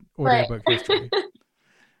weird audiobook history.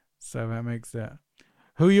 So that makes it.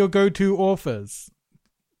 Who are your go-to authors?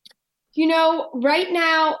 Right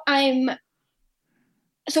now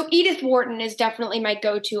so Edith Wharton is definitely my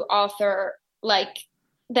go-to author, like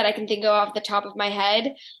that I can think of off the top of my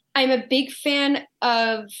head. I'm a big fan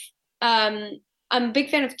of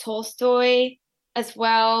Tolstoy as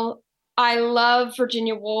well. I love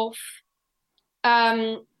Virginia Woolf.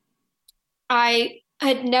 I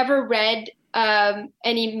had never read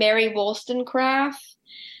any Mary Wollstonecraft,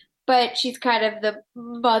 but she's kind of the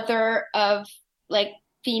mother of like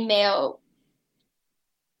female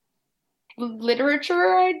literature,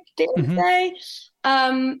 I dare say.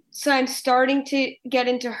 So I'm starting to get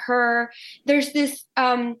into her. There's this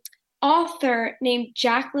author named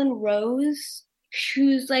Jacqueline Rose,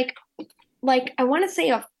 who's like I want to say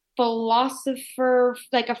a philosopher,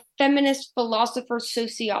 like a feminist philosopher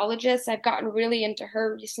sociologist. I've gotten really into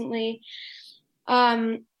her recently.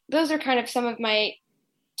 Those are kind of some of my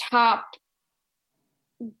top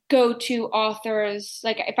go-to authors.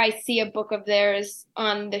 Like if I see a book of theirs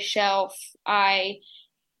on the shelf, I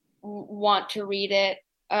want to read it.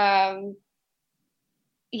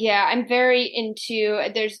 Yeah, I'm very into,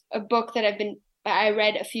 there's a book that I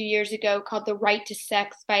read a few years ago called The Right to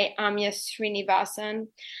Sex by Amya Srinivasan.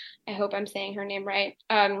 I hope I'm saying her name right.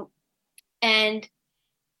 And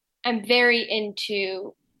I'm very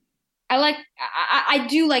into, I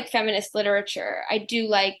do like feminist literature. I do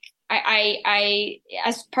like, I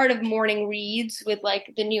as part of morning reads with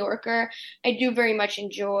like the New Yorker, I do very much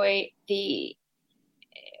enjoy it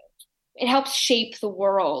helps shape the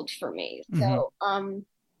world for me. So,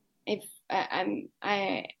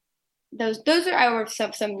 those are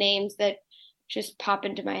some names that just pop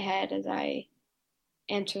into my head as I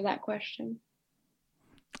answer that question.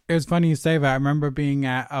 It was funny you say that. I remember being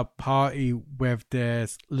at a party with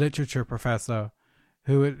this literature professor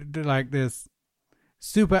who did like this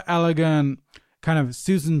super elegant kind of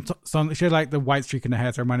Susan Sontag. She had like the white streak in her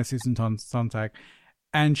hair, so reminded Susan Sontag.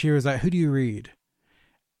 And she was like, "Who do you read?"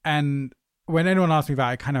 And when anyone asked me that,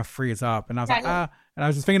 I kind of freeze up, and I was like, and And I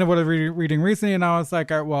was just thinking of what I was reading recently, and I was like,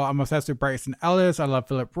 well, I'm obsessed with Bryson Ellis. I love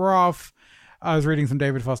Philip Roth. I was reading some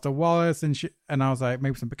David Foster Wallace, and I was like,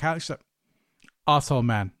 maybe some Bukowski. She's like, asshole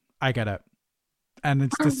man, I get it. And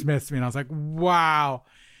it's dismissed me, and I was like, wow.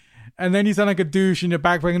 And then you sound like a douche in your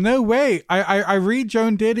back going, no way. I read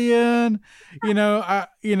Joan Didion,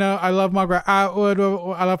 I love Margaret Atwood,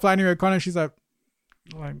 or I love Flannery O'Connor. She's like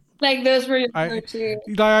those were your two.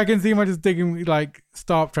 I can see him just digging, like,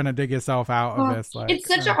 stop trying to dig yourself out of this. Like, it's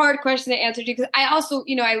such a hard question to answer too, because I also,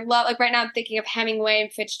 I love, like, right now I'm thinking of Hemingway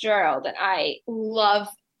and Fitzgerald, and I love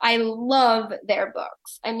their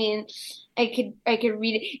books. I mean, I could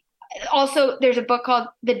read it. Also, there's a book called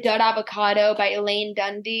The Dud Avocado by Elaine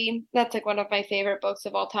Dundee. That's like one of my favorite books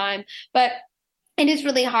of all time. But it is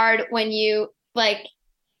really hard when you like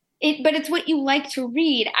it, but it's what you like to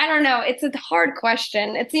read. I don't know. It's a hard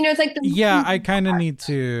question. It's, it's like I kind of need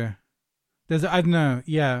to. I don't know.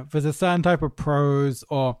 Yeah, there's a certain type of prose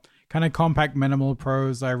or kind of compact, minimal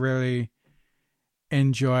prose I really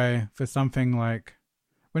enjoy for something like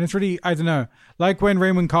when it's really, I don't know, like when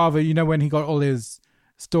Raymond Carver, when he got all his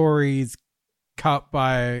stories cut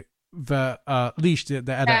by the Leash, the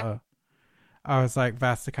editor. Yeah. I was like,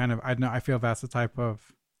 that's the kind of, I don't know, I feel that's the type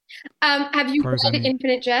of have you read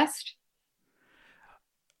Infinite Jest?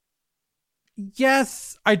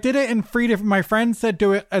 Yes, I did it in 3 different, my friend said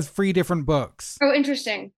do it as 3 different books. Oh,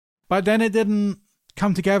 interesting. But then it didn't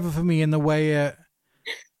come together for me in the way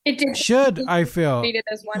it did. Should, I feel. Read it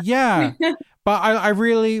as one. Yeah. But I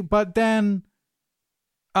really, but then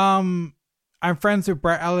I'm friends with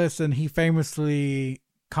Brett Ellis, and he famously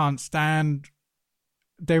can't stand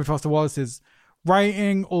David Foster Wallace's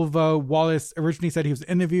writing, although Wallace originally said he was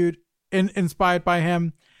inspired by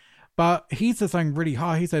him. But he said something really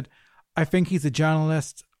hard. He said, I think he's a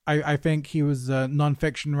journalist. I think he was a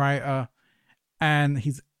nonfiction writer, and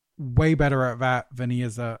he's way better at that than he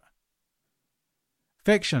is at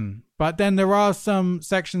fiction. But then there are some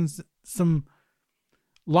sections, some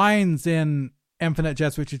lines in Infinite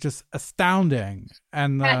Jest which is just astounding,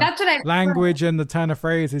 and that's what I language and the turn of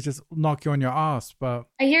phrase is just knock you on your ass. But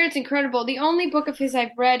I hear it's incredible. The only book of his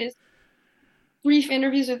I've read is Brief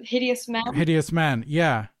Interviews with Hideous Men.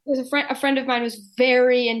 Yeah. A friend of mine was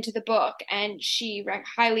very into the book, and she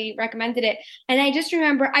highly recommended it. And I just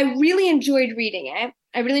remember I really enjoyed reading it.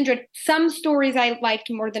 I really enjoyed some stories I liked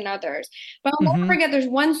more than others. But I'll never forget, there's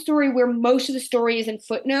one story where most of the story is in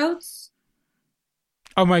footnotes.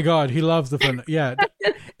 Oh my God, he loves the footnote. Yeah.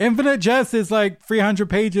 Infinite Jest is like 300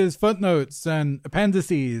 pages, footnotes and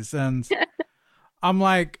appendices. And I'm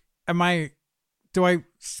like, do I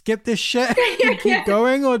skip this shit and keep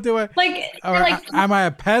going? Or do I, am I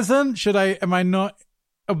a peasant? Am I not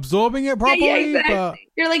absorbing it properly? Yeah, exactly. But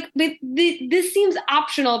you're like, this seems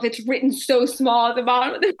optional if it's written so small at the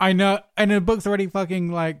bottom of the. I know. And the book's already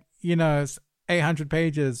fucking it's 800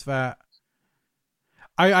 pages that.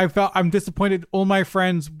 I felt I'm disappointed. All my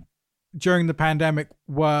friends during the pandemic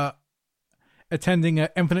were attending an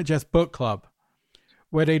Infinite Jest book club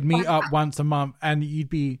where they'd meet up once a month, and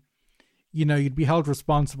you'd be held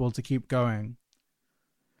responsible to keep going.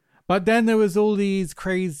 But then there was all these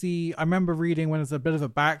crazy, I remember reading when there's a bit of a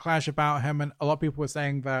backlash about him, and a lot of people were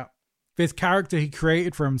saying that this character he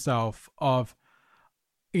created for himself of,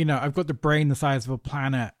 I've got the brain the size of a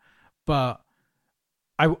planet, but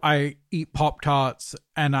I eat Pop-Tarts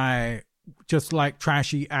and I just like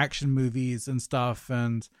trashy action movies and stuff.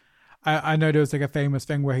 And I know there was like a famous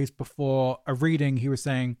thing where before a reading, he was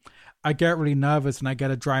saying, I get really nervous and I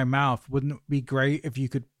get a dry mouth. Wouldn't it be great if you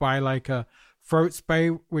could buy like a throat spray,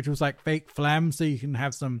 which was like fake phlegm, so you can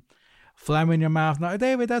have some phlegm in your mouth? No,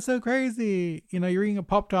 David, that's so crazy. You're eating a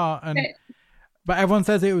Pop-Tart. But everyone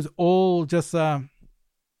says it was all just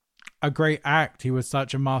a great act. He was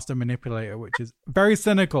such a master manipulator, which is very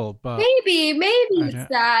cynical. But maybe it's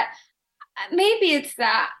that. Maybe it's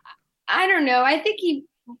that. I don't know. I think he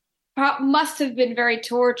must have been very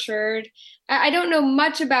tortured. I don't know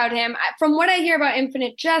much about him. From what I hear about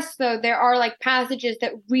Infinite Jest, though, there are like passages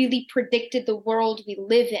that really predicted the world we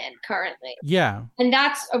live in currently. Yeah, and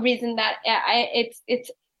that's a reason that it's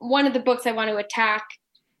one of the books I want to attack.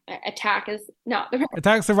 Attack is not the right.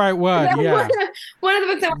 Attack's the right word. Yeah, one of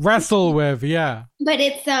the books I wrestle with. Yeah, but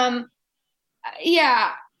it's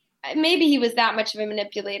yeah. Maybe he was that much of a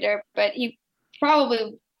manipulator, but he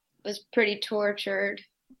probably was pretty tortured.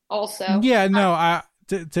 Also, yeah. No,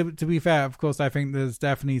 to be fair, of course, I think there's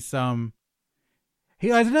definitely some.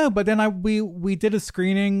 I don't know, but then we did a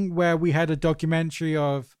screening where we had a documentary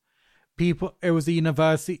of people. It was a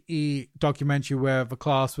university documentary where the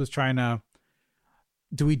class was trying to.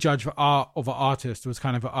 Do we judge the art of an artist? Was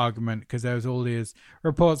kind of an argument because there was all these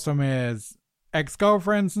reports from his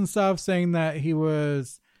ex-girlfriends and stuff, saying that he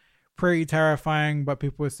was pretty terrifying, but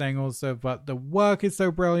people were saying also, but the work is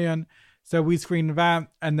so brilliant. So we screened that,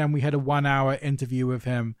 and then we had a 1 hour interview with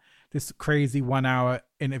him. This crazy 1 hour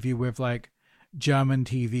interview with like German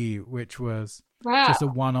TV, which was just a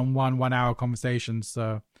one-on-one 1 hour conversation.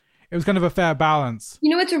 So it was kind of a fair balance. You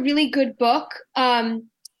know, it's a really good book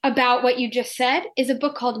about what you just said is a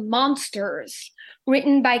book called Monsters,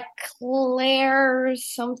 written by Claire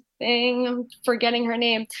something. I'm forgetting her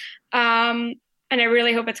name. And I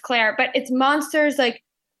really hope it's Claire, but it's Monsters, like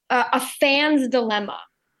a fan's dilemma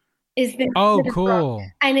is the cool book.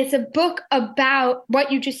 And it's a book about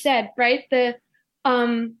what you just said, right? The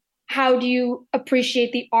how do you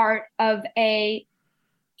appreciate the art of a,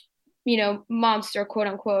 you know, monster, quote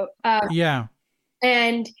unquote. Yeah.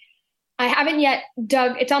 And I haven't yet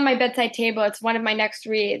dug, it's on my bedside table. It's one of my next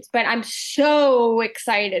reads, but I'm so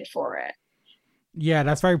excited for it. Yeah,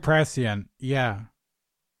 that's very prescient. Yeah.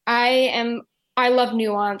 I love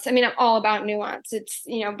nuance. I mean, I'm all about nuance. It's,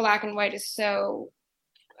 you know, black and white is so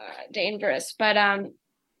dangerous, but I'm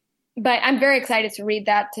very excited to read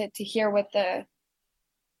that, to hear what the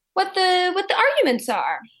arguments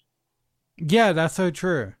are. Yeah, that's so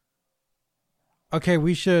true. Okay,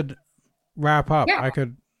 we should wrap up. Yeah. I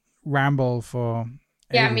could ramble for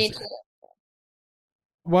ages. Me too.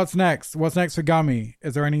 What's next? What's next for Gummy?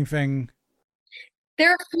 Is there anything?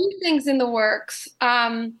 There are a few things in the works.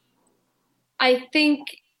 I think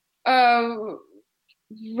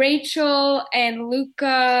Rachel and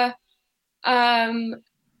Luca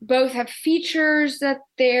both have features that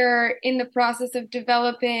they're in the process of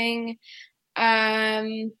developing,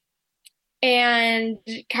 and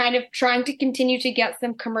kind of trying to continue to get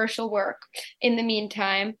some commercial work in the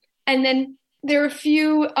meantime. And then there are a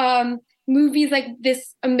few movies, like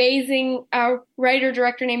this amazing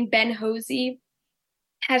writer-director named Ben Hosey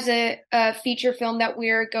has a feature film that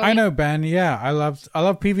we're going. I know Ben. Yeah, I love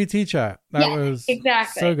PVT Chat. That was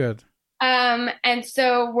exactly so good. And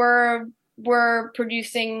so we're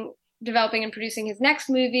developing and producing his next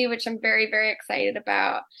movie, which I'm very, very excited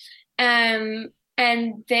about. And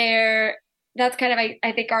that's kind of,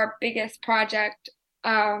 I think, our biggest project.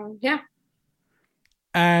 Yeah.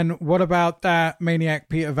 And what about that maniac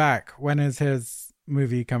Peter Vack? When is his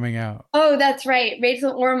movie coming out? Oh, that's right.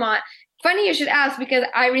 Rachel Ormont. Funny you should ask, because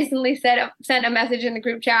I recently sent a message in the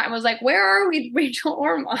group chat and was like, where are we, Rachel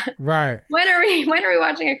Ormont? Right. When are we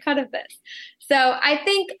watching a cut of this? So I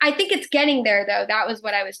think it's getting there, though. That was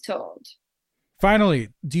what I was told. Finally,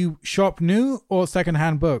 do you shop new or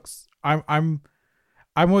secondhand books? I'm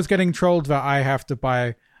always getting trolled that I have to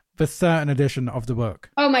buy the certain edition of the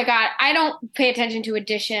book. Oh my God. I don't pay attention to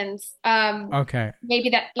editions. Okay. Maybe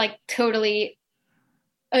that like totally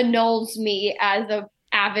annuls me as a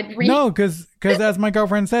avid reader. No, because as my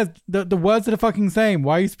girlfriend says, the words are the fucking same.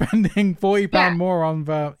 Why are you spending £40 more on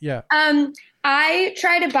the, yeah. I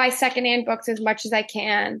try to buy secondhand books as much as I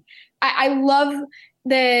can. I love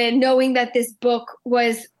the knowing that this book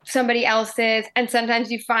was somebody else's, and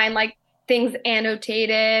sometimes you find like things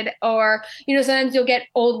annotated, or, you know, sometimes you'll get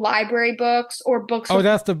old library books or books. Oh,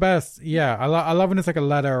 that's the best. Yeah. I love when it's like a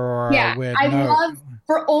letter or a weird note. I love,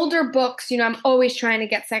 for older books, you know, I'm always trying to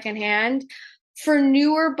get secondhand. For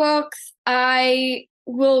newer books, I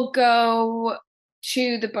will go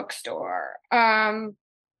to the bookstore.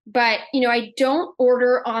 But, you know, I don't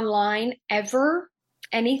order online ever,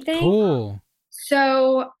 anything. Cool.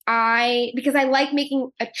 So because I like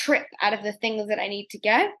making a trip out of the things that I need to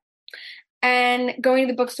get. And going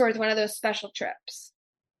to the bookstore is one of those special trips.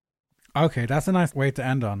 Okay, that's a nice way to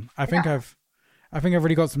end on. I think I've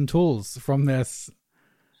already got some tools from this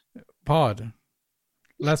pod.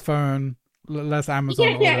 Less phone, less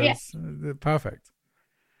Amazon orders. Yeah. Perfect.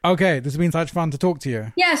 Okay, this has been such fun to talk to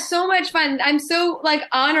you. Yeah, so much fun. I'm so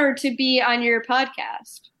honored to be on your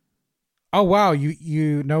podcast. Oh wow,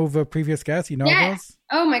 you know the previous guest? You know us?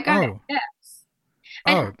 Oh my God, yes.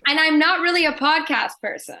 And I'm not really a podcast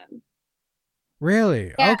person.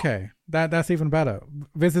 Really? Yeah. Okay. That's even better.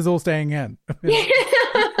 This is all staying in.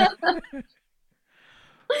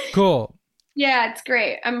 Cool. Yeah, it's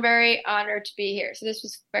great. I'm very honored to be here. So this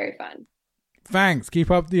was very fun. Thanks. Keep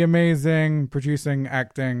up the amazing producing,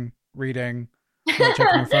 acting, reading, not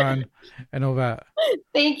checking your phone, and all that.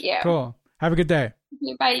 Thank you. Cool. Have a good day.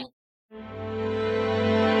 Bye.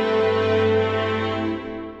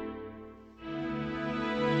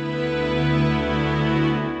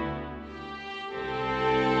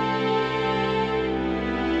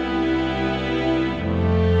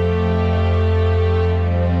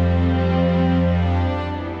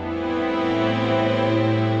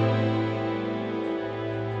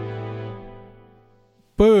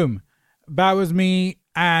 Boom. that was me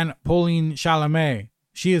and Pauline Chalamet.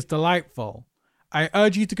 She is delightful. I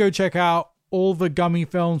urge you to go check out all the Gummy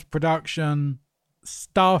Films production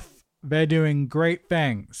stuff. They're doing great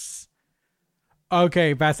things.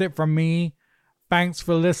 Okay, that's it from me. Thanks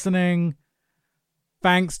for listening.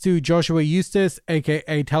 Thanks to Joshua Eustace,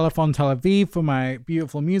 aka Telephone Tel Aviv, for my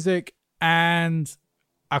beautiful music. And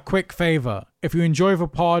a quick favor, if you enjoy the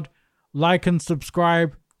pod, like and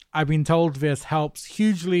subscribe. I've been told this helps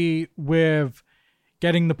hugely with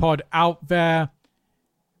getting the pod out there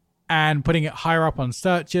and putting it higher up on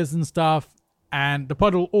searches and stuff. And the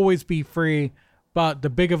pod will always be free, but the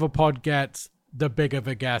bigger the pod gets, the bigger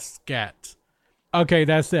the guests get. Okay,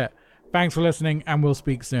 that's it. Thanks for listening, and we'll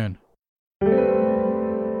speak soon.